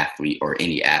athlete or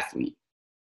any athlete.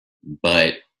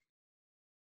 But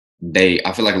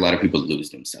I feel like a lot of people lose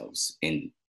themselves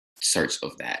in search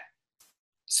of that.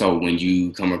 So when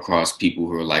you come across people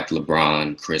who are like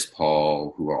LeBron, Chris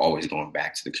Paul, who are always going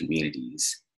back to the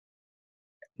communities,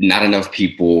 not enough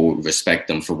people respect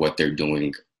them for what they're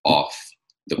doing off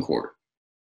the court.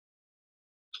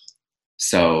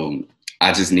 So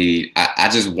I just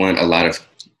want a lot of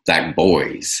Black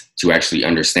boys to actually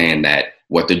understand that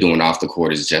what they're doing off the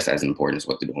court is just as important as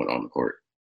what they're doing on the court.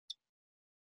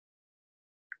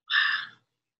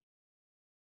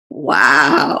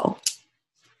 Wow.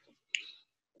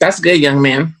 That's good, young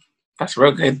man. That's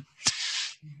real good.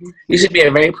 You should be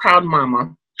a very proud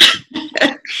mama.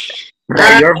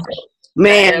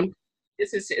 Man.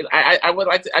 This is, I would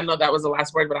like to, I know that was the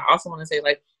last word, but I also want to say,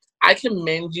 like, I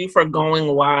commend you for going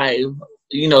live.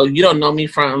 You know, you don't know me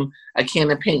from a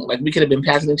can of paint. Like, we could have been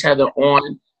passing each other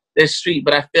on the street,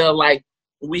 but I feel like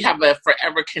we have a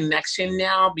forever connection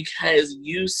now because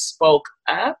you spoke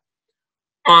up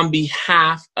on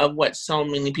behalf of what so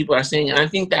many people are saying. And I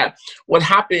think that what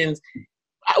happens,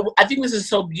 I think this is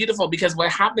so beautiful because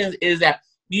what happens is that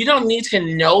you don't need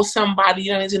to know somebody,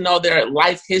 you don't need to know their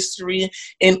life history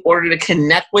in order to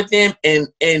connect with them and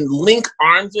link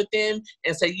arms with them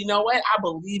and say, you know what, I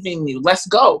believe in you. Let's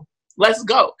go. Let's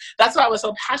go. That's why I was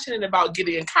so passionate about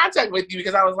getting in contact with you,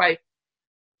 because I was like,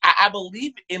 I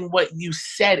believe in what you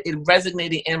said. It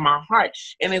resonated in my heart.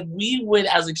 And if we would,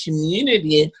 as a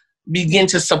community, begin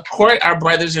to support our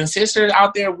brothers and sisters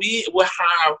out there, we will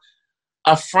have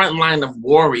a front line of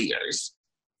warriors.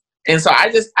 And so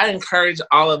I encourage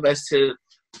all of us to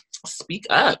speak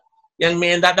up. Young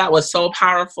man, that was so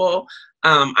powerful.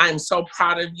 I'm so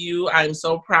proud of you. I'm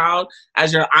so proud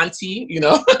as your auntie, you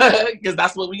know, because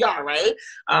that's what we are, right?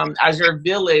 As your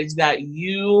village, that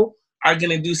you are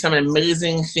going to do some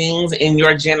amazing things in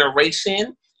your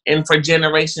generation and for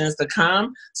generations to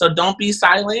come. So don't be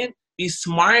silent. Be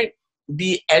smart,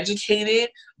 be educated,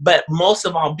 but most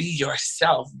of all, be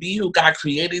yourself. Be who God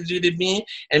created you to be,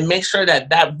 and make sure that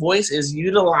that voice is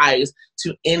utilized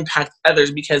to impact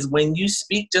others. Because when you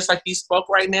speak, just like you spoke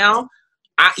right now,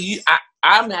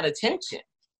 I'm at attention.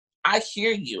 I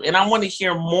hear you, and I want to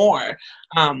hear more.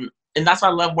 And that's why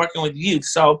I love working with youth.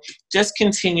 So just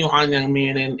continue on, young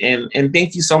man, and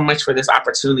thank you so much for this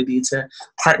opportunity to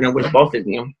partner with both of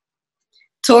you.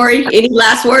 Tori, any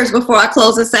last words before I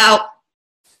close us out?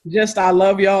 Just, I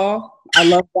love y'all. I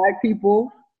love Black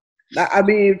people. I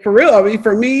mean, for real. I mean,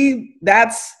 for me,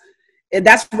 that's a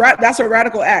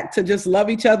radical act, to just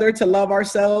love each other, to love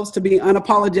ourselves, to be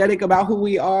unapologetic about who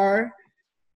we are.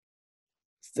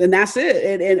 And that's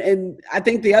it. And I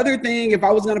think the other thing, if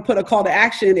I was going to put a call to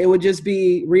action, it would just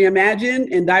be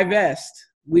reimagine and divest.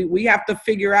 We have to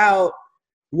figure out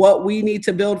what we need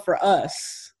to build for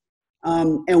us,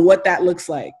 and what that looks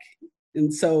like.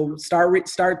 And so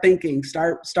start thinking,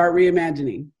 start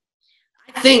reimagining.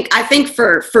 I think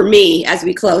for me, as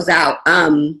we close out,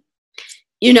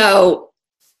 you know,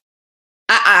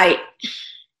 I've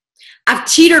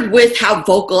teetered with how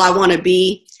vocal I want to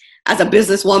be as a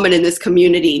businesswoman in this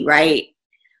community, right?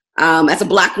 As a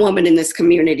Black woman in this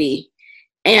community.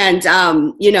 And,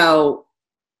 you know,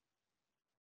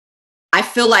 I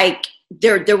feel like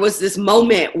there was this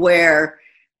moment where,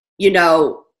 you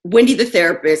know, Wendy the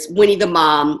therapist, Wendy the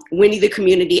mom, Wendy the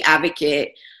community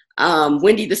advocate,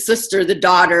 Wendy the sister, the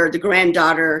daughter, the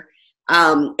granddaughter,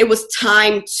 it was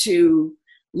time to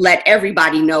let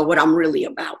everybody know what I'm really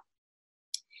about.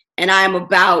 And I am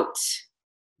about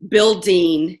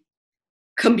building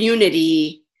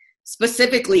community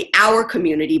specifically our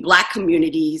community, Black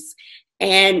communities,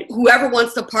 and whoever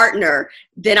wants to partner,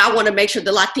 then I want to make sure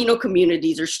the Latino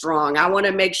communities are strong. I want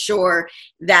to make sure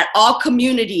that all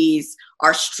communities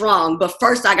are strong, but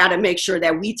first I got to make sure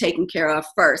that we taken care of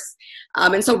first.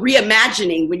 And so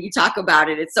reimagining, when you talk about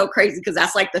it, it's so crazy because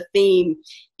that's like the theme,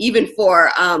 even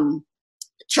for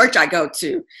church I go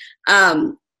to.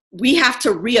 We have to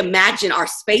reimagine our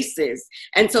spaces.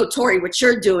 And so Tori, what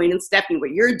you're doing, and Stephanie,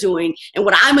 what you're doing, and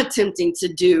what I'm attempting to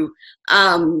do,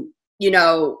 you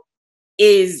know,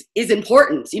 is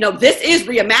important. You know, this is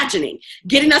reimagining,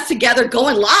 getting us together,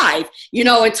 going live, you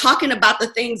know, and talking about the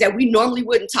things that we normally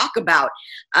wouldn't talk about.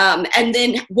 And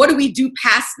then what do we do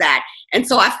past that? And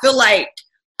so I feel like,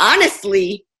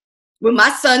 honestly, when my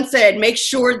son said, make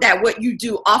sure that what you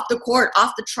do off the court,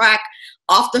 off the track,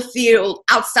 off the field,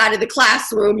 outside of the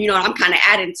classroom, you know, I'm kind of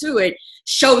adding to it,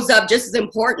 shows up just as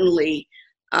importantly.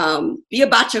 Be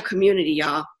about your community,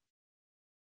 y'all.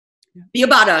 Be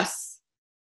about us.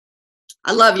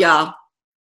 I love y'all.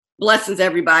 Blessings,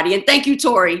 everybody. And thank you,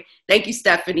 Tori. Thank you,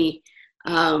 Stephanie.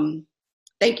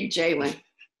 Thank you, Jailen.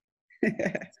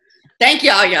 Thank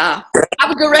y'all.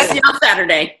 Have a good rest of y'all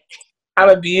Saturday. Have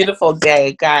a beautiful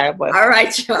day, God. All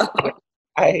right, y'all.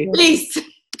 Peace.